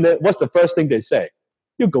money. And then what's the first thing they say?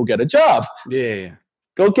 You go get a job. Yeah.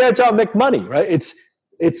 Go get a job, make money, right?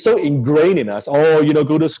 It's so ingrained in us.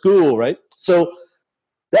 Go to school, right? So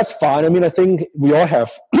that's fine. I mean, I think we all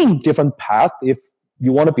have different paths. If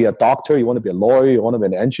you want to be a doctor, you want to be a lawyer, you want to be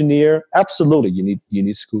an engineer, absolutely, you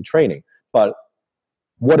need school training. But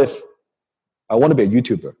what if I want to be a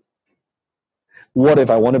YouTuber? What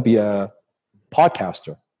if I want to be a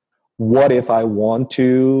podcaster? What if I want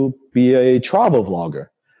to be a travel vlogger?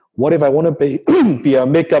 What if I want to be a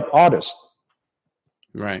makeup artist?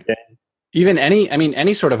 Right. Even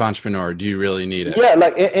any sort of entrepreneur, do you really need it? Yeah,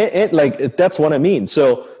 like that's what I mean.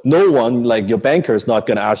 So no one, like your banker, is not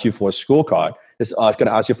going to ask you for a school card. It's going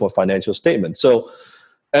to ask you for a financial statement. So,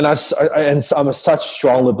 I'm a such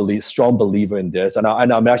strong believer in this, and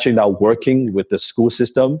I'm actually now working with the school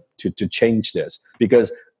system to change this,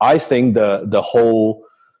 because I think the whole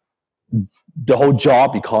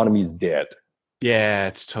job economy is dead. Yeah,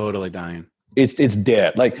 it's totally dying. It's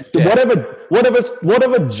dead. Like It's dead.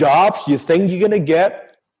 whatever jobs you think you're gonna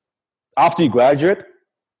get after you graduate,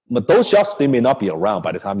 but those jobs, they may not be around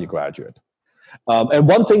by the time you graduate. And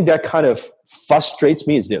one thing that kind of frustrates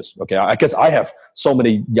me is this. Okay, I guess I have so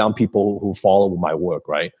many young people who follow my work,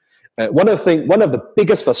 right? And one of the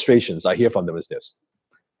biggest frustrations I hear from them is this.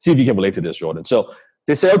 See if you can relate to this, Jordan. So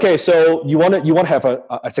they say, okay, so you want to have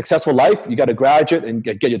a successful life, you got to graduate and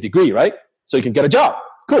get your degree, right? So you can get a job.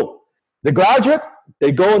 Cool. The graduate,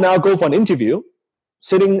 they go for an interview,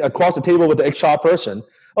 sitting across the table with the HR person.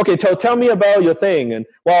 Okay, tell me about your thing. And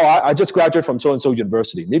well, I just graduated from so-and-so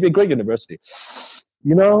university, maybe a great university.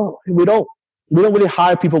 We don't really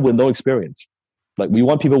hire people with no experience. Like we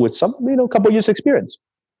want people with some, couple years experience,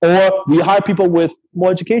 or we hire people with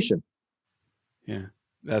more education. Yeah,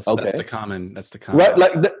 that's the common.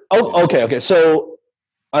 Right. Okay. So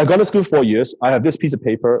I've gone to school 4 years. I have this piece of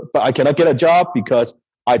paper, but I cannot get a job because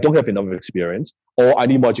I don't have enough experience, or I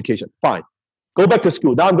need more education. Fine. Go back to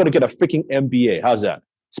school. Now I'm going to get a freaking MBA. How's that?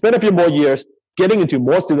 Spend a few more years getting into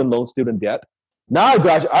more student loan, student debt. Now I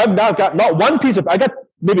graduate. I've now got not one I got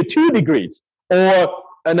maybe 2 degrees and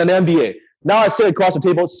an MBA. Now I sit across the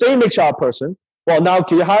table, same HR person. Well, now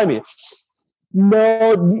can you hire me?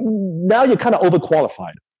 No, now you're kind of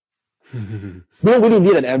overqualified. We don't really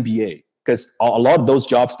need an MBA because a lot of those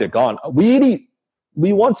jobs, they're gone. We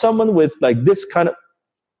want someone with like this kind of,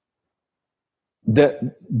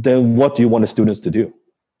 then what do you want the students to do?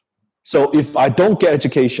 So if I don't get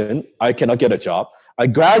education, I cannot get a job. I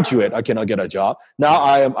graduate, I cannot get a job. Now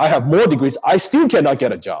I have more degrees, I still cannot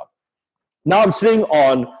get a job. Now I'm sitting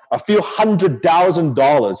on a few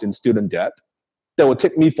 $100,000 in student debt that will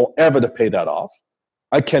take me forever to pay that off.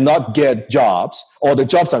 I cannot get jobs, or the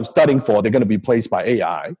jobs I'm studying for, they're going to be replaced by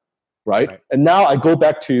AI, right? And now I go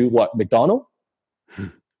back to what, McDonald's?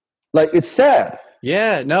 Like, it's sad.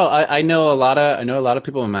 Yeah, no, I know a lot of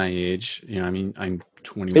people my age. I'm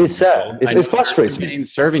 21. It's sad. It frustrates me.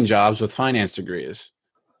 Serving jobs with finance degrees.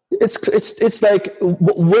 It's like,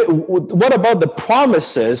 what about the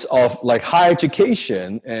promises of like higher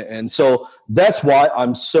education? And so that's why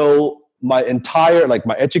my entire, like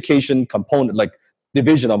my education component, like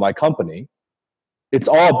division of my company, it's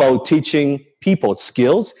all about teaching people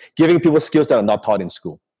skills, giving people skills that are not taught in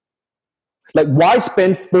school. Like, why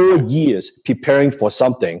spend 4 years preparing for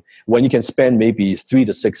something when you can spend maybe 3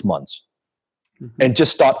 to 6 months and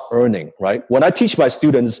just start earning, right? When I teach my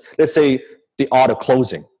students, let's say the art of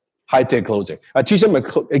closing, high-tech closing, I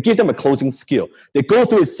give them a closing skill. They go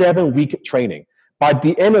through a 7-week training. By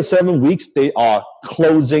the end of 7 weeks, they are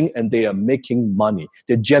closing and they are making money.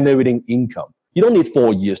 They're generating income. You don't need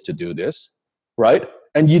 4 years to do this, right?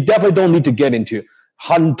 And you definitely don't need to get into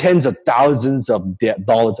tens of thousands of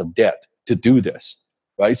dollars of debt to do this,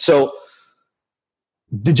 right? So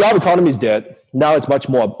the job economy is dead. Now it's much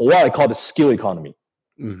more what I call the skill economy.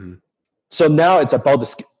 Mm-hmm. So now it's about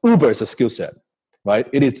Uber is a skill set, right?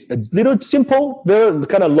 It is a little simple, very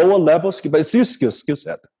kind of lower level skill, but it's still skill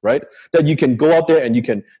set, right? That you can go out there and you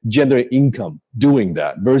can generate income doing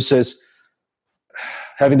that versus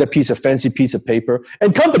having that fancy piece of paper.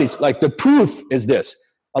 And companies, like the proof is this.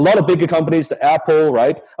 A lot of bigger companies, the Apple,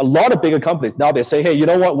 right? A lot of bigger companies, now they say, hey, you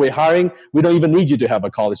know what? We're hiring. We don't even need you to have a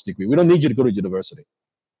college degree. We don't need you to go to university.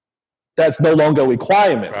 That's no longer a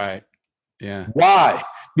requirement. Right. Yeah. Why?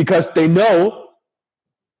 Because they know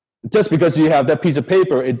just because you have that piece of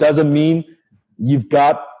paper, it doesn't mean you've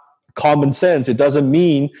got common sense. It doesn't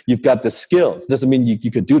mean you've got the skills. It doesn't mean you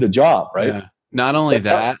could do the job, right? Yeah. Not only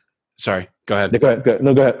that, sorry, go ahead. Go ahead.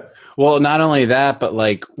 No, go ahead. Well, not only that, but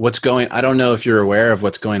like I don't know if you're aware of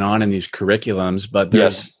what's going on in these curriculums, but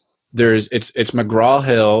it's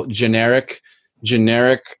McGraw-Hill generic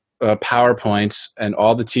PowerPoints, and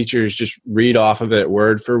all the teachers just read off of it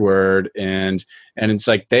word for word. And it's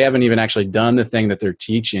like, they haven't even actually done the thing that they're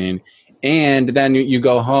teaching. And then you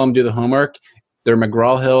go home, do the homework. They're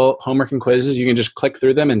McGraw-Hill homework and quizzes. You can just click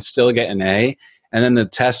through them and still get an A. And then the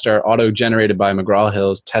tests are auto-generated by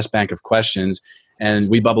McGraw-Hill's test bank of questions. And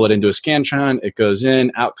we bubble it into a Scantron. It goes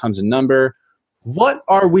in, out comes a number. What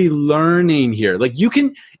are we learning here? Like,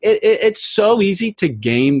 it's so easy to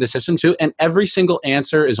game the system too. And every single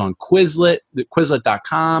answer is on Quizlet,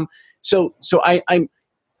 Quizlet.com. So I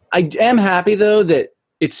am happy though that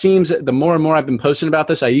it seems that the more and more I've been posting about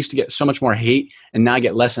this, I used to get so much more hate, and now I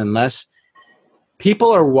get less and less.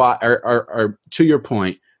 People are to your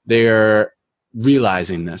point, they're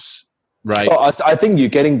realizing this, right? Well, I think you're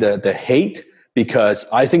getting the hate because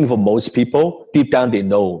I think for most people, deep down, they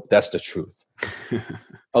know that's the truth.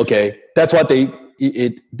 Okay, that's what they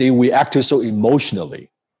react to so emotionally,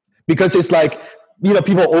 because it's like,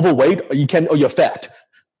 people are overweight, or you're fat.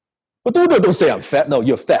 But don't say I'm fat. No,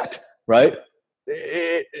 you're fat, right?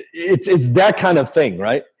 It's that kind of thing,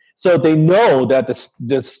 right? So they know that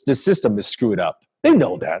the system is screwed up. They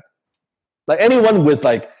know that. Like anyone with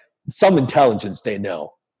like some intelligence, they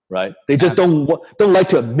know, right? They just don't like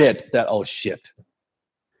to admit that, oh shit.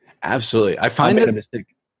 Absolutely. I find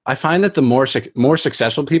that the more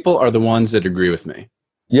successful people are the ones that agree with me.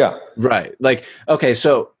 Yeah. Right. Like, okay,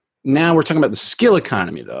 so now we're talking about the skill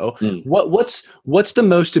economy though. What's the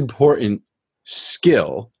most important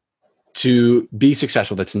skill to be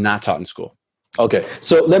successful that's not taught in school? Okay,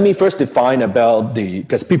 so let me first define about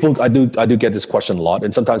because people, I do get this question a lot,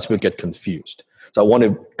 and sometimes people get confused. So I want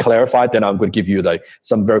to clarify, then I'm going to give you like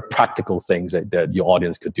some very practical things that your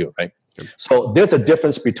audience could do, right? So there's a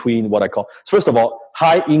difference between what I call, first of all,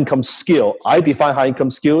 high income skill. I define high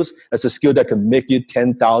income skills as a skill that can make you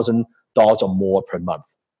 $10,000 or more per month.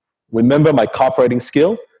 Remember my copywriting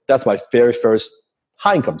skill? That's my very first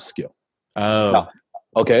high income skill. Oh. Now,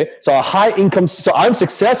 okay, so a high income, so I'm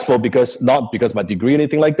successful not because my degree or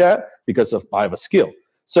anything like that, because I have a skill.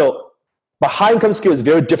 So, but high income skill is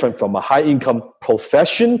very different from a high income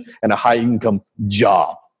profession and a high income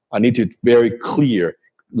job. I need to very clear,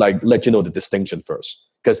 like let you know the distinction first,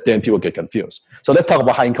 because then people get confused. So let's talk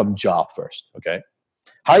about high income job first, okay?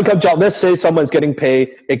 High income job, let's say someone's getting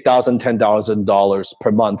paid $8,000, $10,000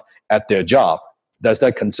 per month at their job. Does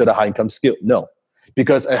that consider high income skill? No.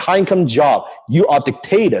 Because a high income job, you are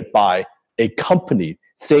dictated by a company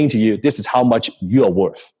saying to you, this is how much you are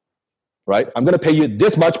worth, right? I'm going to pay you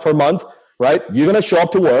this much per month, right? You're going to show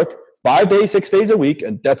up to work 5 days, 6 days a week,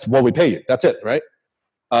 and that's what we pay you. That's it, right?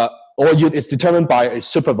 It's determined by a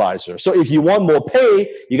supervisor. So if you want more pay,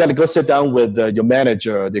 you got to go sit down with your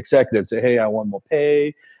manager, the executive, say, hey, I want more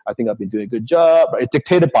pay. I think I've been doing a good job. It's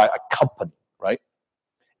dictated by a company, right?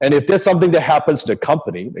 And if there's something that happens to the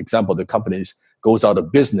company, example, the company goes out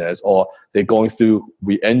of business or they're going through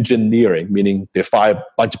re-engineering, meaning they fire a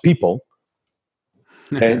bunch of people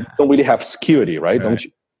and don't really have security, right? Don't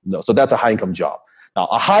you? No. So that's a high income job. Now,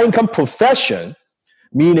 a high income profession,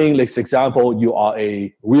 meaning, like, for example, you are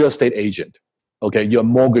a real estate agent. Okay, you're a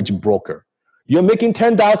mortgage broker. You're making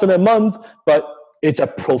 $10,000 a month, but it's a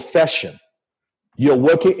profession. You're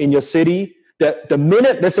working in your city. That the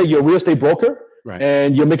minute, let's say you're a real estate broker, right,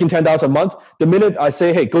 and you're making $10,000 a month, the minute I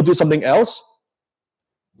say, hey, go do something else,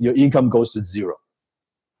 your income goes to zero.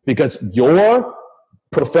 Because your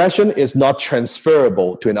profession is not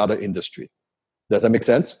transferable to another industry. Does that make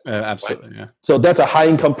sense? Absolutely, right? Yeah. So that's a high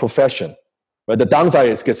income profession. Right? The downside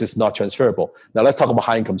is because it's not transferable. Now let's talk about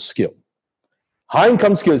high income skill. High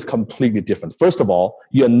income skill is completely different. First of all,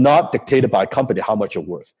 you're not dictated by a company how much you're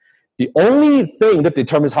worth. The only thing that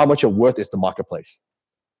determines how much you're worth is the marketplace.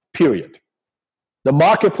 Period. The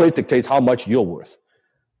marketplace dictates how much you're worth.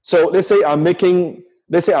 So let's say I'm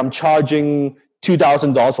charging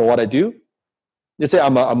 $2,000 for what I do. Let's say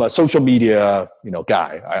I'm a social media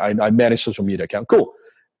guy. I manage social media account. Cool.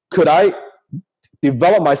 Could I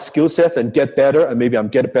develop my skill sets and get better? And maybe I'm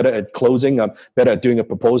getting better at closing. I'm better at doing a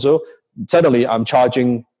proposal. Suddenly I'm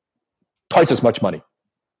charging twice as much money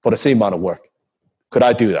for the same amount of work. Could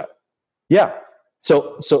I do that? Yeah.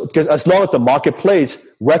 So because as long as the marketplace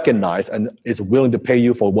recognize and is willing to pay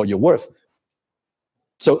you for what you're worth.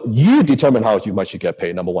 So you determine how much you get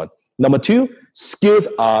paid, number one. Number two, skills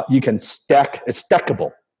you can stack, it's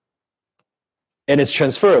stackable. And it's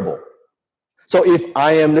transferable. So if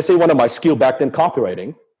I am, let's say one of my skill back then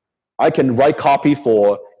copywriting, I can write copy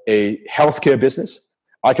for a healthcare business.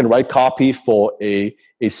 I can write copy for a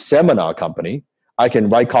seminar company. I can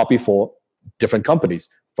write copy for different companies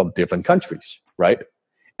from different countries, right?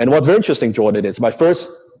 And what's very interesting, Jordan, is my first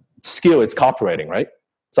skill is copywriting, right?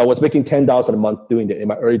 So I was making $10,000 a month doing that in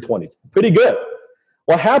my early 20s. Pretty good.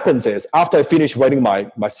 What happens is after I finish writing my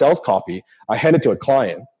sales copy, I hand it to a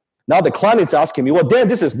client. Now the client is asking me, well, Dan,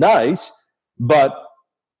 this is nice, but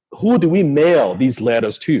who do we mail these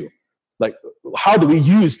letters to? Like, how do we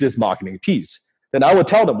use this marketing piece? Then I would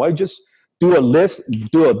tell them, well, just do a list,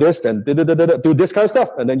 do a this, and do this kind of stuff,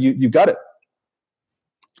 and then you got it.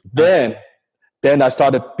 Then I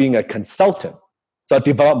started being a consultant. So I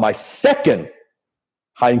developed my second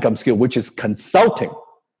high income skill, which is consulting.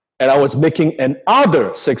 And I was making another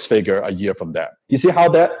 6-figure a year from that. You see how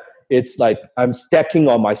that it's like I'm stacking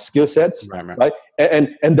on my skill sets, right?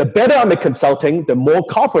 And the better I'm at consulting, the more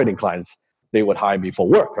copywriting clients they would hire me for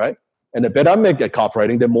work, right? And the better I'm at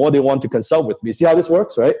copywriting, the more they want to consult with me. See how this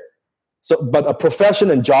works, right? So, but a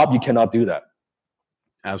profession and job, you cannot do that.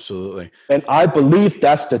 Absolutely. And I believe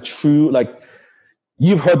that's the true, like,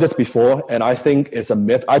 you've heard this before, and I think it's a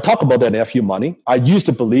myth. I talk about that in FU Money. I used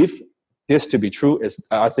to believe this to be true.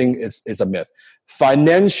 I think it's a myth.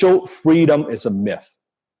 Financial freedom is a myth.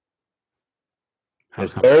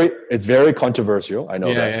 It's very controversial. I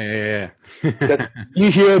know that. Yeah. You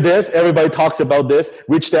hear this, everybody talks about this.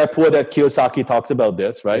 Rich Dad, Poor Dad, Kiyosaki talks about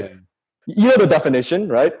this, right? Yeah. You know the definition,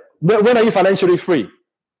 right? When are you financially free?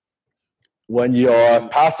 When you're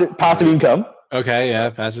passive income. Okay, yeah,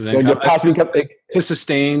 passive income. When you're passive income to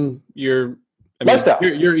sustain your lifestyle.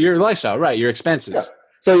 Your lifestyle, right? Your expenses. Yeah.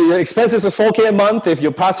 So your expenses is $4,000 a month. If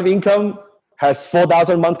your passive income has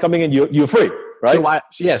 $4,000 a month coming in, you're free, right? So why?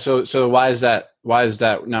 Yeah. So why is that? Why does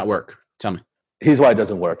that not work? Tell me. Here's why it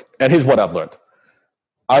doesn't work, and here's what I've learned.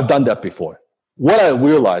 I've done that before. What I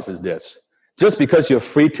realize is this: just because you're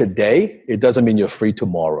free today, it doesn't mean you're free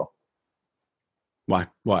tomorrow. Why?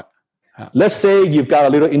 What? How? Let's say you've got a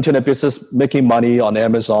little internet business making money on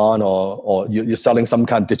Amazon, or you're selling some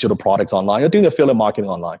kind of digital products online. You're doing affiliate marketing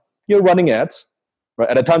online. You're running ads. Right?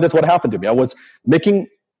 At the time, that's what happened to me. I was making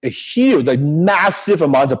a huge, massive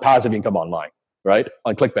amounts of passive income online. Right?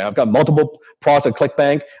 On ClickBank. I've got multiple products on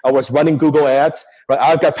ClickBank. I was running Google ads. Right?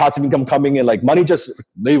 I've got passive income coming in, money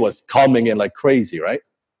it was coming in like crazy, right?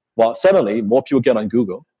 Well, suddenly more people get on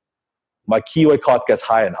Google. My keyword count gets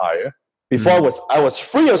higher and higher. Before I was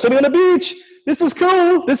free. I was sitting on the beach. This is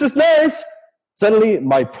cool. This is nice. Suddenly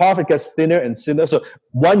my profit gets thinner and thinner. So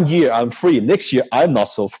 1 year I'm free. Next year I'm not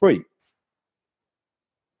so free.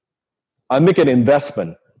 I make an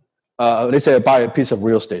investment. Let's say I buy a piece of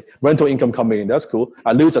real estate, rental income coming in, that's cool.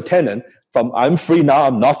 I lose a tenant from I'm free now,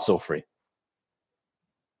 I'm not so free.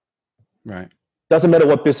 Right. Doesn't matter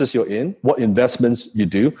what business you're in, what investments you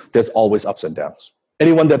do, there's always ups and downs.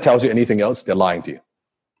 Anyone that tells you anything else, they're lying to you.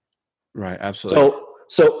 Right, absolutely.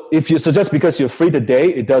 So just because you're free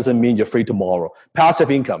today, it doesn't mean you're free tomorrow. Passive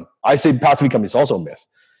income, I say passive income is also a myth.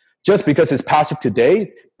 Just because it's passive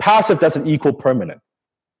today, passive doesn't equal permanent.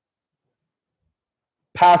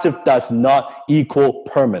 Passive does not equal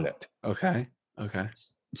permanent. Okay.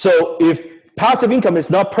 So if passive income is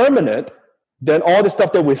not permanent, then all the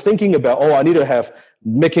stuff that we're thinking about, I need to have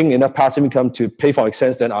making enough passive income to pay for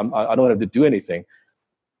expense, then I don't have to do anything.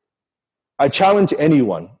 I challenge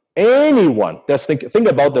anyone that's think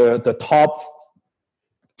about the top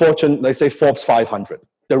Fortune, let's say Forbes 500,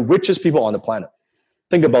 the richest people on the planet.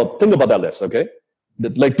 Think about that list, okay?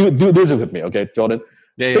 Do this with me, okay, Jordan?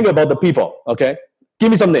 Yeah. Think about the people, okay? Give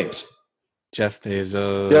me some names. Jeff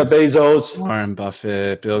Bezos. Warren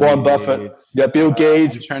Buffett. Bill Gates. Yeah, Bill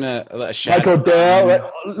Gates. I'm trying to... Michael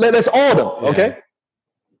Dell. That's all of them, okay?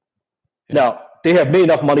 Yeah. Now, they have made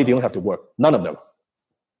enough money, they don't have to work. None of them.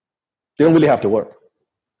 They don't really have to work.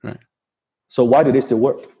 Right. So why do they still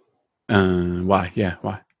work? Why? Yeah,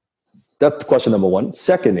 why? That's question number one.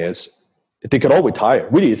 Second is, they could all retire.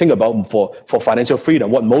 Really, think about for financial freedom,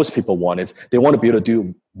 what most people want is they want to be able to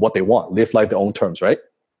do what they want, live life their own terms, right?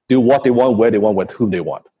 Do what they want, where they want, with whom they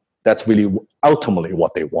want. That's really ultimately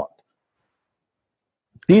what they want.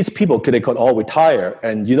 These people, they could all retire,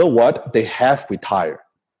 and you know what? They have retired.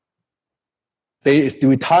 The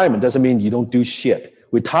retirement doesn't mean you don't do shit.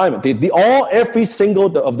 Retirement, every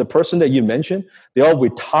single of the person that you mentioned, they all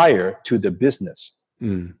retire to the business.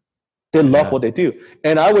 They love what they do.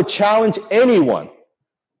 And I would challenge anyone,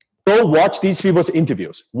 go watch these people's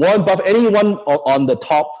interviews. Warren Buffett, anyone on the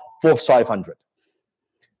top Forbes 500.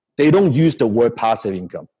 They don't use the word passive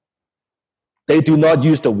income. They do not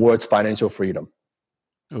use the words financial freedom.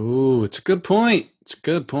 Oh, it's a good point.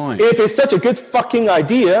 If it's such a good fucking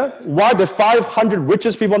idea, why the 500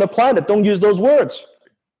 richest people on the planet don't use those words?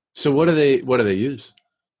 So what do they use?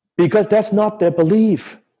 Because that's not their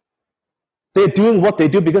belief. They're doing what they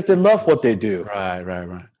do because they love what they do.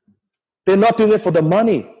 Right. They're not doing it for the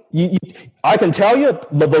money. I can tell you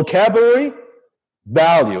the vocabulary,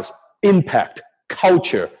 values, impact,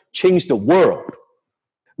 culture, change the world.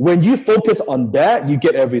 When you focus on that, you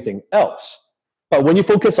get everything else. But when you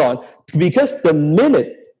focus on, because the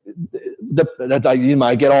minute that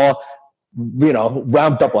I get all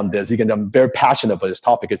ramped up on this, I'm very passionate about this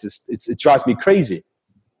topic. It drives me crazy.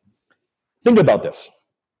 Think about this.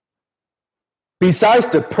 Besides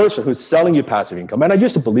the person who's selling you passive income, and I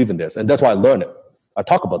used to believe in this, and that's why I learned it. I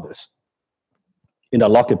talk about this in the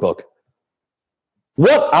Lock book.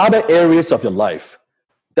 What other areas of your life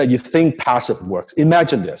that you think passive works?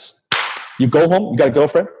 Imagine this. You go home, you got a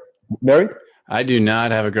girlfriend, married? I do not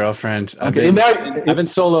have a girlfriend. I've been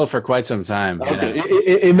solo for quite some time.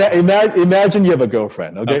 Okay. Imagine you have a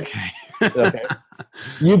girlfriend, okay? Okay.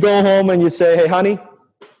 You go home and you say, hey, honey,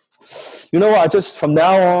 you know what? From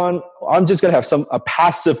now on, I'm just going to have a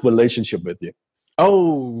passive relationship with you.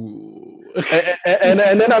 Oh. and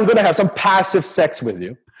then I'm going to have some passive sex with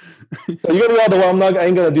you. So you're going to be all the way, I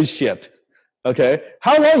ain't going to do shit. Okay.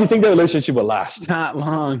 How long do you think the relationship will last? Not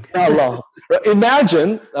long. Not long. Right?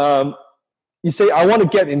 Imagine you say, I want to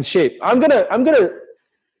get in shape.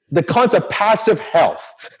 The concept of passive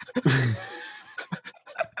health.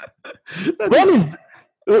 When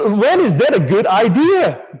is that a good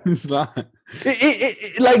idea? It's not.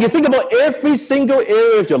 Like you think about every single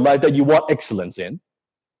area of your life that you want excellence in.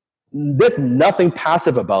 There's nothing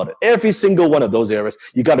passive about it. Every single one of those areas,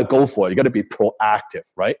 you got to go for it. You got to be proactive,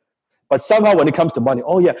 right? But somehow when it comes to money,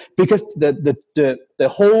 because the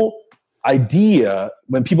whole idea,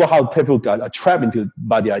 how people got trapped into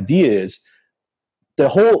by the idea is the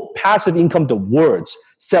whole passive income, the words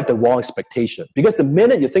set the wrong expectation. Because the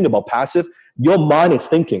minute you think about passive, your mind is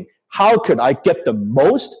thinking, how could I get the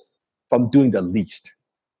most from doing the least?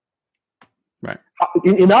 Right.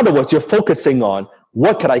 In other words, you're focusing on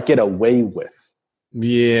what could I get away with?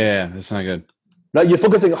 Yeah, that's not good. Right? You're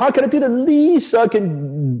focusing, how can I do the least so I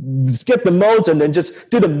can skip the most and then just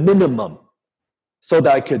do the minimum so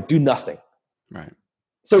that I could do nothing. Right.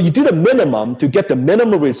 So you do the minimum to get the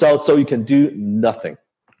minimum result so you can do nothing.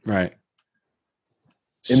 Right.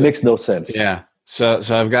 It makes no sense. Yeah. So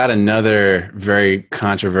I've got another very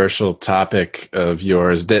controversial topic of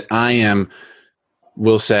yours that I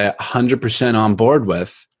will say 100% on board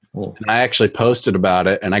with. Oh. And I actually posted about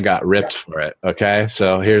it and I got ripped for it. Okay.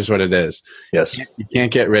 So here's what it is. Yes. You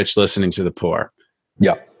can't get rich listening to the poor.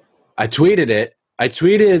 Yeah. I tweeted it. I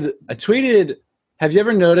tweeted, have you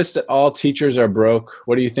ever noticed that all teachers are broke?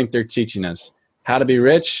 What do you think they're teaching us? How to be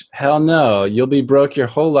rich? Hell no. You'll be broke your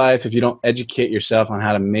whole life if you don't educate yourself on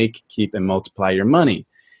how to make, keep, and multiply your money.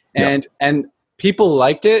 And people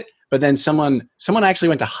liked it, but then someone actually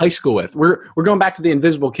went to high school with. We're going back to the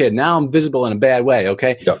invisible kid. Now I'm visible in a bad way,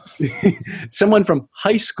 okay? Yep. Someone from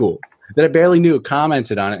high school that I barely knew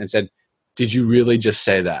commented on it and said, "Did you really just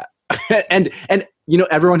say that?" and you know,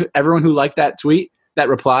 everyone who liked that tweet, that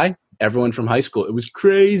reply, everyone from high school. It was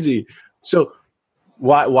crazy. So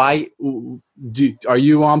why are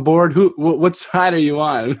you on board? What side are you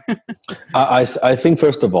on? I think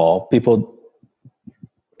first of all, people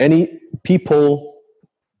don't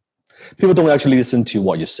actually listen to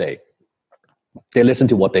what you say. They listen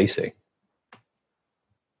to what they say.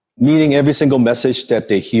 Meaning every single message that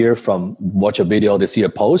they hear from watch a video, they see a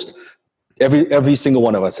post, every single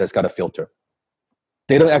one of us has got a filter.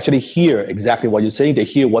 They don't actually hear exactly what you're saying. They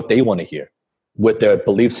hear what they want to hear with their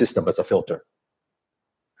belief system as a filter.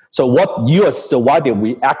 So why they're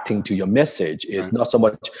reacting to your message is not so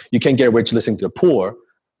much you can't get rich listening to the poor.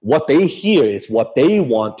 What they hear is what they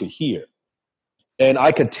want to hear. And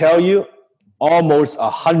I can tell you almost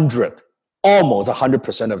 100%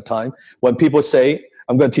 of the time when people say,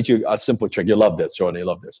 I'm going to teach you a simple trick. You love this, Jordan, you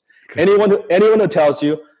love this. Anyone who tells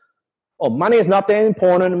you, oh, money is not that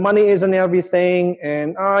important, money isn't everything,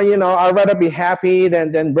 and I'd rather be happy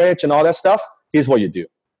than rich and all that stuff, here's what you do.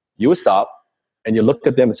 You stop and you look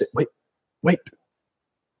at them and say, wait,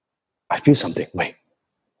 I feel something, wait.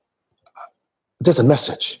 There's a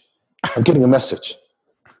message. I'm getting a message.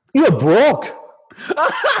 You're broke.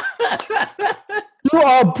 You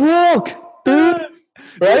are broke, dude.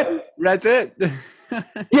 Right? That's it.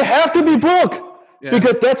 You have to be broke. Yeah.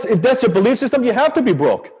 Because if that's your belief system, you have to be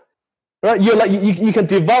broke. Right? You're like you can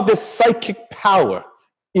develop this psychic power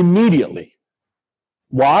immediately.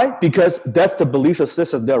 Why? Because that's the belief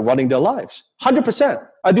system they're running their lives. 100%.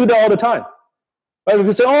 I do that all the time. Right?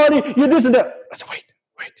 People say, oh, you're this and that. I say, wait.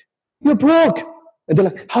 You're broke. And they're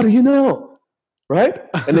like, how do you know? Right?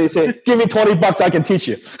 And they say, give me $20, I can teach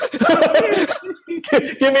you. Give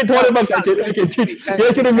me $20, I can teach you. You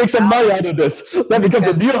actually make some money out of this. That becomes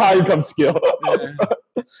a new high income skill.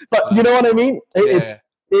 But you know what I mean? It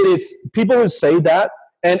is people who say that,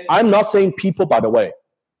 and I'm not saying people, by the way.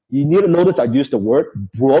 You need to notice I use the word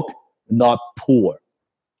broke, not poor.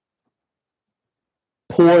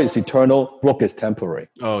 Poor is eternal, broke is temporary.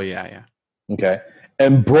 Oh, yeah. Okay?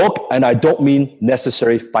 And broke, and I don't mean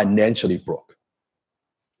necessarily financially broke.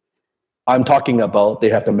 I'm talking about they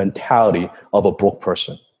have the mentality of a broke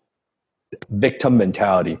person. Victim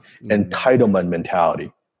mentality, entitlement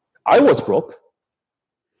mentality. I was broke.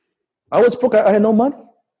 I had no money.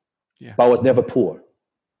 Yeah. But I was never poor.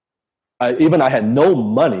 I had no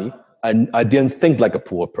money, and I didn't think like a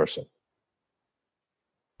poor person.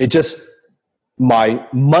 It just, my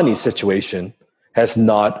money situation has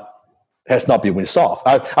not been resolved.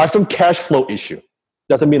 I have some cash flow issue.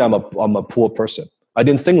 Doesn't mean I'm a poor person. I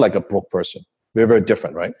didn't think like a broke person. We're very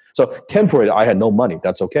different, right? So temporarily, I had no money.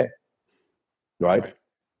 That's okay, right?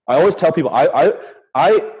 I always tell people, I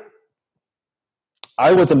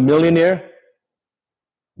was a millionaire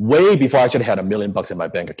way before I actually had $1 million in my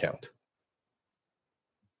bank account.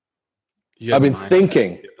 I've been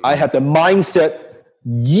thinking. I had the mindset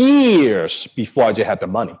years before I just had the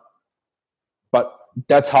money. But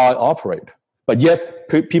that's how I operate. But yet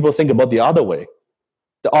people think about the other way.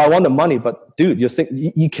 I want the money, but dude,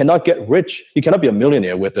 you cannot get rich. You cannot be a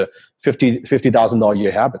millionaire with a $50,000 a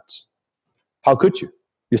year habits. How could you?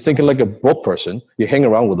 You're thinking like a broke person. You hang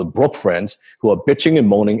around with the broke friends who are bitching and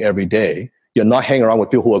moaning every day. You're not hanging around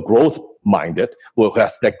with people who are growth minded, who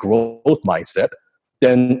has that growth mindset.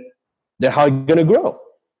 Then how are you going to grow?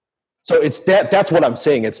 So it's that's what I'm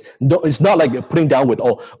saying. It's not like you're putting down with,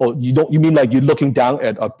 you mean like you're looking down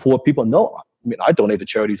at poor people? No, I mean, I donate to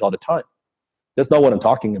charities all the time. That's not what I'm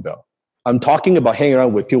talking about. I'm talking about hanging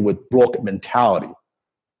around with people with broke mentality.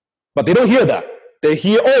 But they don't hear that. They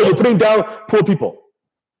hear, you're putting down poor people.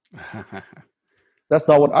 That's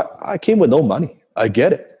not what I came with. No money. I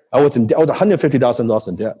get it. I was $150,000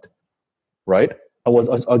 in debt, right?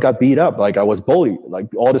 I got beat up. Like I was bullied, like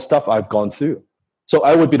all the stuff I've gone through. So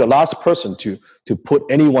I would be the last person to put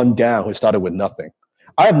anyone down who started with nothing.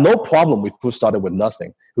 I have no problem with who started with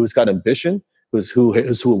nothing, who's got ambition,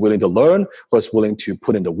 who willing to learn, who's willing to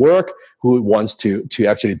put in the work, who wants to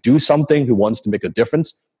actually do something, who wants to make a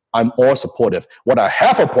difference. I'm all supportive. What I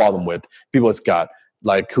have a problem with, people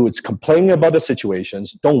who is complaining about the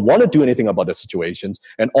situations, don't want to do anything about the situations,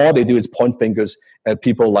 and all they do is point fingers at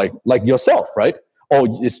people like yourself, right?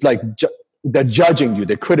 It's like they're judging you,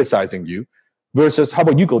 they're criticizing you, versus how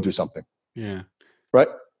about you go do something? Yeah. Right?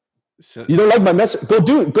 So, you don't like my message? Go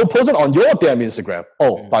post it on your damn Instagram.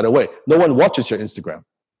 By the way, no one watches your Instagram.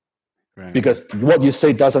 Right. Because what you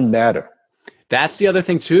say doesn't matter. That's the other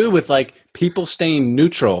thing too, with like people staying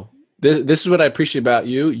neutral. This is what I appreciate about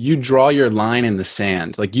you. You draw your line in the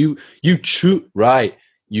sand. Like you choose, right.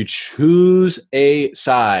 You choose a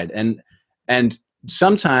side. And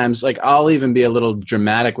sometimes like I'll even be a little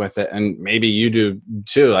dramatic with it. And maybe you do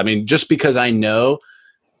too. I mean, just because I know,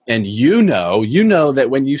 and you know that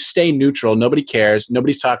when you stay neutral, nobody cares,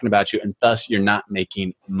 nobody's talking about you, and thus you're not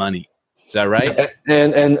making money. Is that right?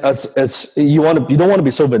 And as you don't want to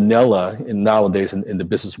be so vanilla nowadays in the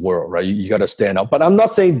business world, right? You got to stand out. But I'm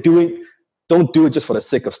not saying don't do it just for the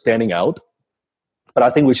sake of standing out. But I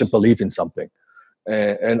think we should believe in something.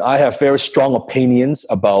 And I have very strong opinions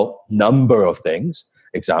about number of things.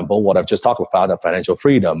 Example, what I've just talked about, financial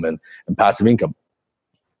freedom and passive income.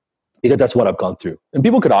 Because that's what I've gone through. And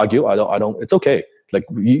people could argue. I don't. It's okay. Like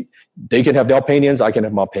they can have their opinions. I can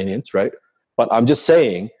have my opinions, right? But I'm just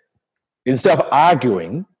saying, instead of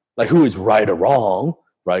arguing like who is right or wrong,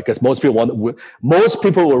 right? Because most people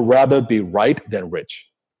would rather be right than rich.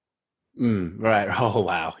 Right. Oh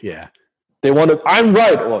wow. Yeah. They want to. I'm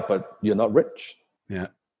right, but you're not rich. Yeah.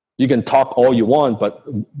 You can talk all you want, but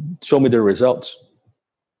show me the results.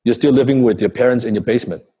 You're still living with your parents in your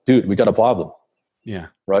basement, dude. We got a problem. Yeah.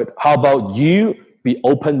 Right. How about you be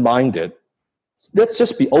open-minded? Let's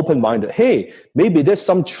just be open-minded. Hey, maybe there's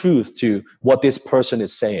some truth to what this person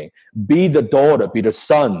is saying. Be the daughter, be the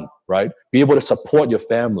son, right? Be able to support your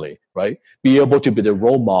family, right? Be able to be the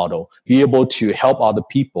role model. Be able to help other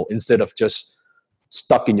people instead of just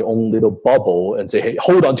stuck in your own little bubble and say, hey,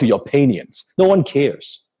 hold on to your opinions. No one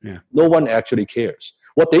cares. Yeah. No one actually cares.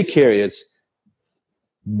 What they care is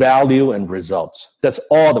value and results. That's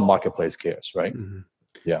all the marketplace cares, right? Mm-hmm.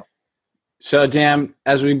 Yeah. So, Dan,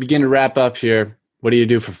 as we begin to wrap up here, what do you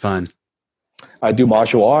do for fun? I do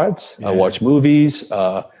martial arts. Yeah. I watch movies.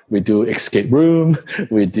 We do escape room.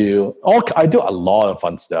 I do a lot of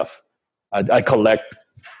fun stuff. I collect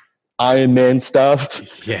Iron Man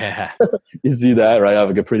stuff. Yeah. You see that, right? I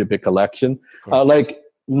have a pretty big collection. Like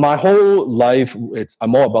my whole life,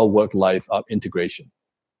 I'm all about work-life integration.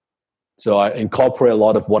 So I incorporate a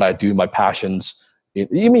lot of what I do, my passions.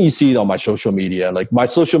 Even you see it on my social media. Like my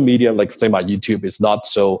social media, like say my YouTube, is not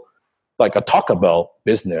so like I talk about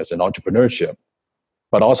business and entrepreneurship,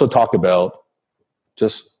 but also talk about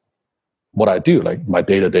just what I do, like my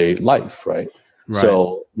day-to-day life, right?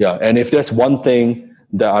 So yeah, and if there's one thing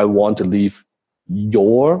that I want to leave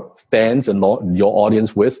your fans and your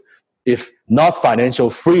audience with, if not financial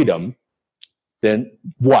freedom, then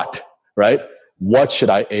what, right? What should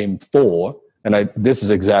I aim for? And this is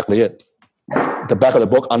exactly it. The back of the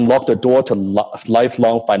book, unlock the door to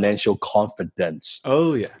lifelong financial confidence.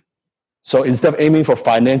 Oh, yeah. So instead of aiming for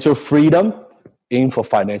financial freedom, aim for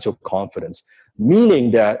financial confidence.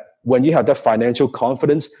 Meaning that when you have that financial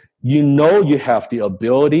confidence, you know you have the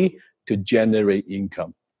ability to generate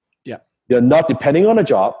income. Yeah. You're not depending on a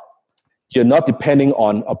job. You're not depending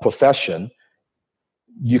on a profession.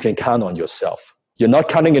 You can count on yourself. You're not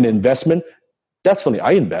counting an investment. Definitely,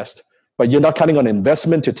 I invest. But you're not counting on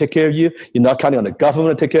investment to take care of you. You're not counting on the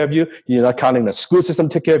government to take care of you. You're not counting on the school system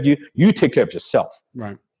to take care of you. You take care of yourself.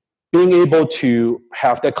 Right. Being able to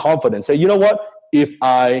have that confidence, say, you know what? If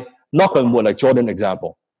I knock on wood, like Jordan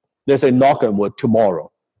example, there's a knock on wood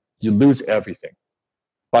tomorrow, you lose everything.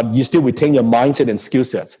 But you still retain your mindset and skill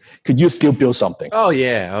sets. Could you still build something? Oh,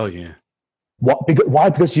 yeah. Oh, yeah. Why?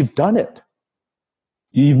 Because you've done it.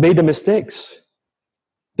 You've made the mistakes.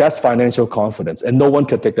 That's financial confidence, and no one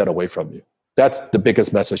can take that away from you. That's the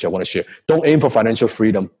biggest message I want to share. Don't aim for financial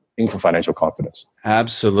freedom, aim for financial confidence.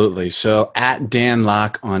 Absolutely. So at Dan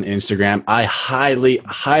Lok on Instagram, I highly,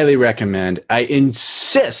 highly recommend, I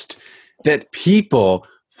insist that people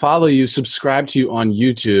follow you, subscribe to you on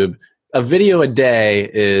YouTube. A video a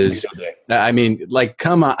day is, I mean, like,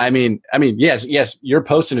 come on. I mean, yes, you're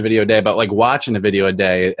posting a video a day, but like watching a video a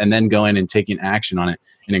day and then going and taking action on it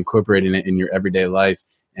and incorporating it in your everyday life.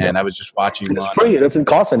 And I was just watching. It's free. It doesn't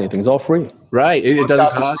cost anything. It's all free. Right. It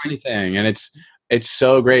doesn't cost anything. And it's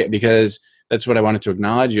so great because that's what I wanted to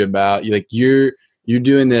acknowledge you about. You're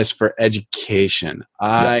doing this for education.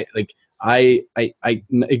 I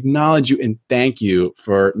acknowledge you and thank you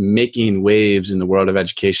for making waves in the world of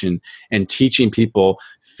education and teaching people,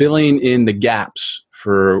 filling in the gaps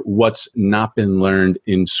for what's not been learned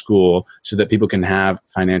in school so that people can have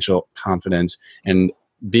financial confidence and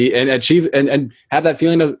achieve and have that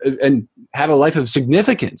feeling of and have a life of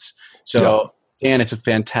significance. So Dan, it's a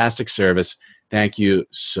fantastic service. Thank you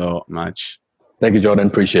so much. Thank you, Jordan.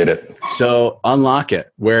 Appreciate it. So unlock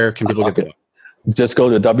it. Where can people get the book? Just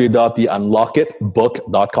go to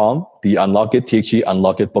www.theunlockitbook.com,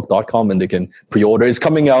 unlockitbook.com, and they can pre-order. It's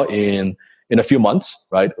coming out in a few months,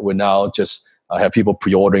 right? We're now just have people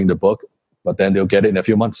pre-ordering the book, but then they'll get it in a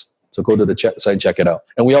few months. So go to the site, check it out.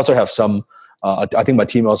 And we also have some, I think my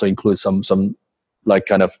team also includes some like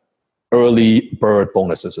kind of early bird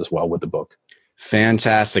bonuses as well with the book.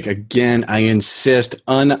 Fantastic. Again, I insist,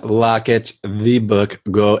 unlock it, the book.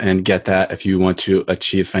 Go and get that if you want to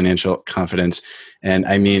achieve financial confidence. And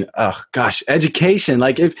I mean, oh gosh, education.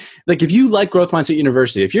 Like if you like Growth Mindset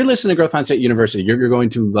University, if you're listening to Growth Mindset University, you're going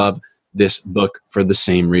to love this book for the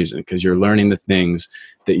same reason, because you're learning the things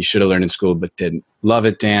that you should have learned in school but didn't. Love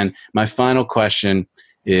it, Dan. My final question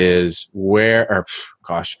is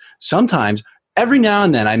sometimes every now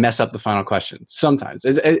and then I mess up the final question. Sometimes.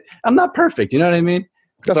 I'm not perfect. You know what I mean?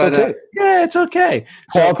 That's okay. Yeah, it's okay.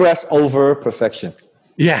 Progress over perfection.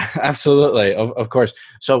 Yeah, absolutely. Of course.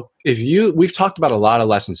 So we've talked about a lot of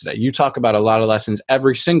lessons today. You talk about a lot of lessons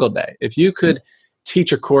every single day. If you could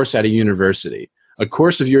teach a course at a university, a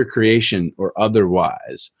course of your creation or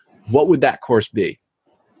otherwise, what would that course be?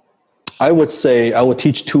 I would say I would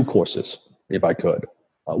teach 2 courses if I could,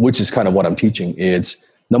 which is kind of what I'm teaching. It's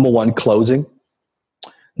number 1, closing.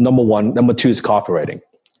 Number 2 is copywriting,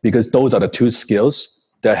 because those are the 2 skills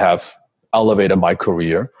that have elevated my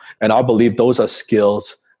career. And I believe those are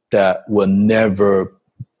skills that will never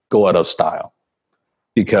go out of style,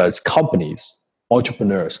 because companies,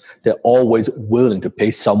 entrepreneurs, they're always willing to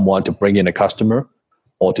pay someone to bring in a customer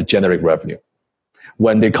or to generate revenue.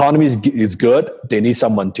 When the economy is good, they need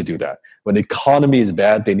someone to do that. When the economy is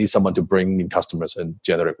bad, they need someone to bring in customers and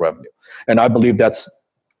generate revenue. And I believe that's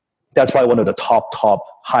probably one of the top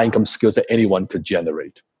high income skills that anyone could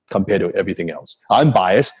generate compared to everything else. I'm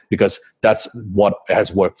biased because that's what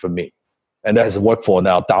has worked for me. And that has worked for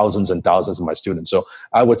now thousands and thousands of my students. So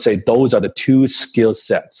I would say those are the 2 skill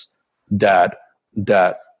sets that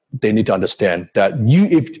they need to understand. That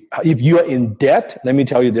if you are in debt, let me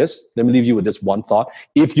tell you this, let me leave you with this one thought.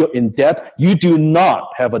 If you're in debt, you do not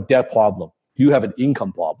have a debt problem. You have an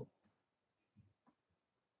income problem.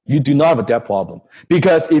 You do not have a debt problem,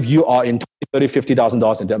 because if you are in $30,000,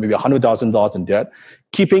 $50,000 in debt, maybe $100,000 in debt,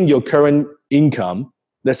 keeping your current income,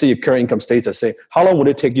 let's say your current income stays the same, how long would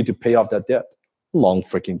it take you to pay off that debt? Long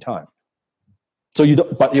freaking time. So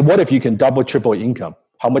but what if you can double, triple income?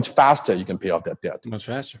 How much faster you can pay off that debt? Much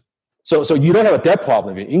faster. So you don't have a debt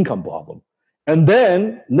problem, you have an income problem. And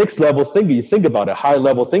then next level thinking, you think about it, high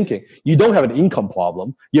level thinking. You don't have an income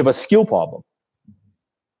problem, you have a skill problem.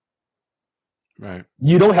 Right.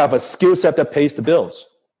 You don't have a skill set that pays the bills.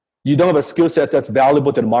 You don't have a skill set that's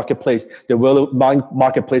valuable to the marketplace. The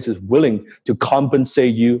marketplace is willing to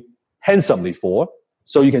compensate you handsomely for,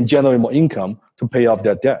 so you can generate more income to pay off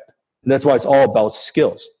that debt. And that's why it's all about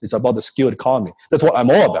skills. It's about the skill economy. That's what I'm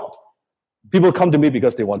all about. People come to me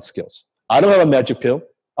because they want skills. I don't have a magic pill.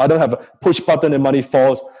 I don't have a push button and money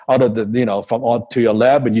falls out of from onto your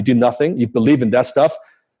lap and you do nothing. You believe in that stuff.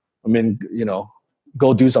 I mean,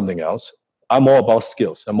 go do something else. I'm all about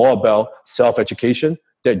skills. I'm all about self-education,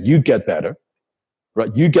 that you get better,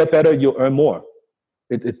 right? You get better, you'll earn more.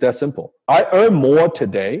 It's that simple. I earn more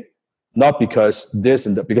today, not because this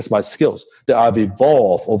and that, because my skills that I've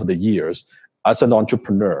evolved over the years as an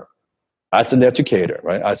entrepreneur, as an educator,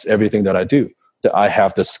 right? As everything that I do, that I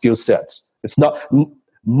have the skill sets. It's not,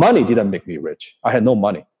 money didn't make me rich. I had no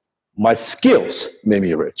money. My skills made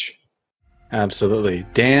me rich. Absolutely.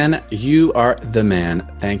 Dan, you are the man.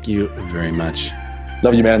 Thank you very much.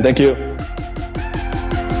 Love you, man. Thank you.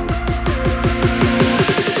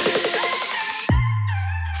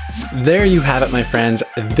 There you have it, my friends.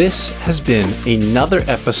 This has been another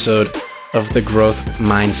episode of the Growth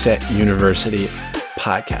Mindset University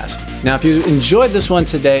podcast. Now, if you enjoyed this one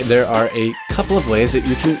today, there are a couple of ways that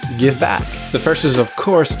you can give back. The first is, of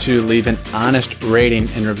course, to leave an honest rating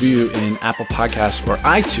and review in Apple Podcasts or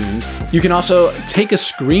iTunes. You can also take a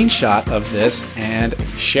screenshot of this and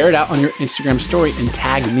share it out on your Instagram story and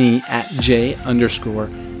tag me at J_Paris_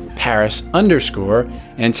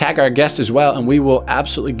 and tag our guest as well, and we will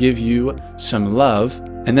absolutely give you some love.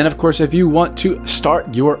 And then, of course, if you want to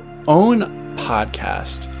start your own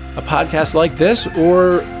podcast, a podcast like this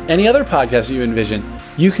or any other podcast that you envision,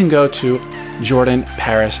 you can go to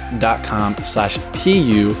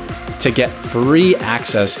jordanparis.com/PU to get free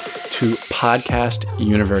access to Podcast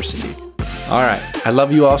University. All right. I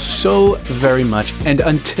love you all so very much. And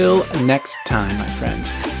until next time, my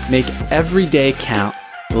friends, make every day count,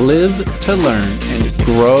 live to learn, and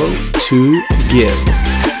grow to give.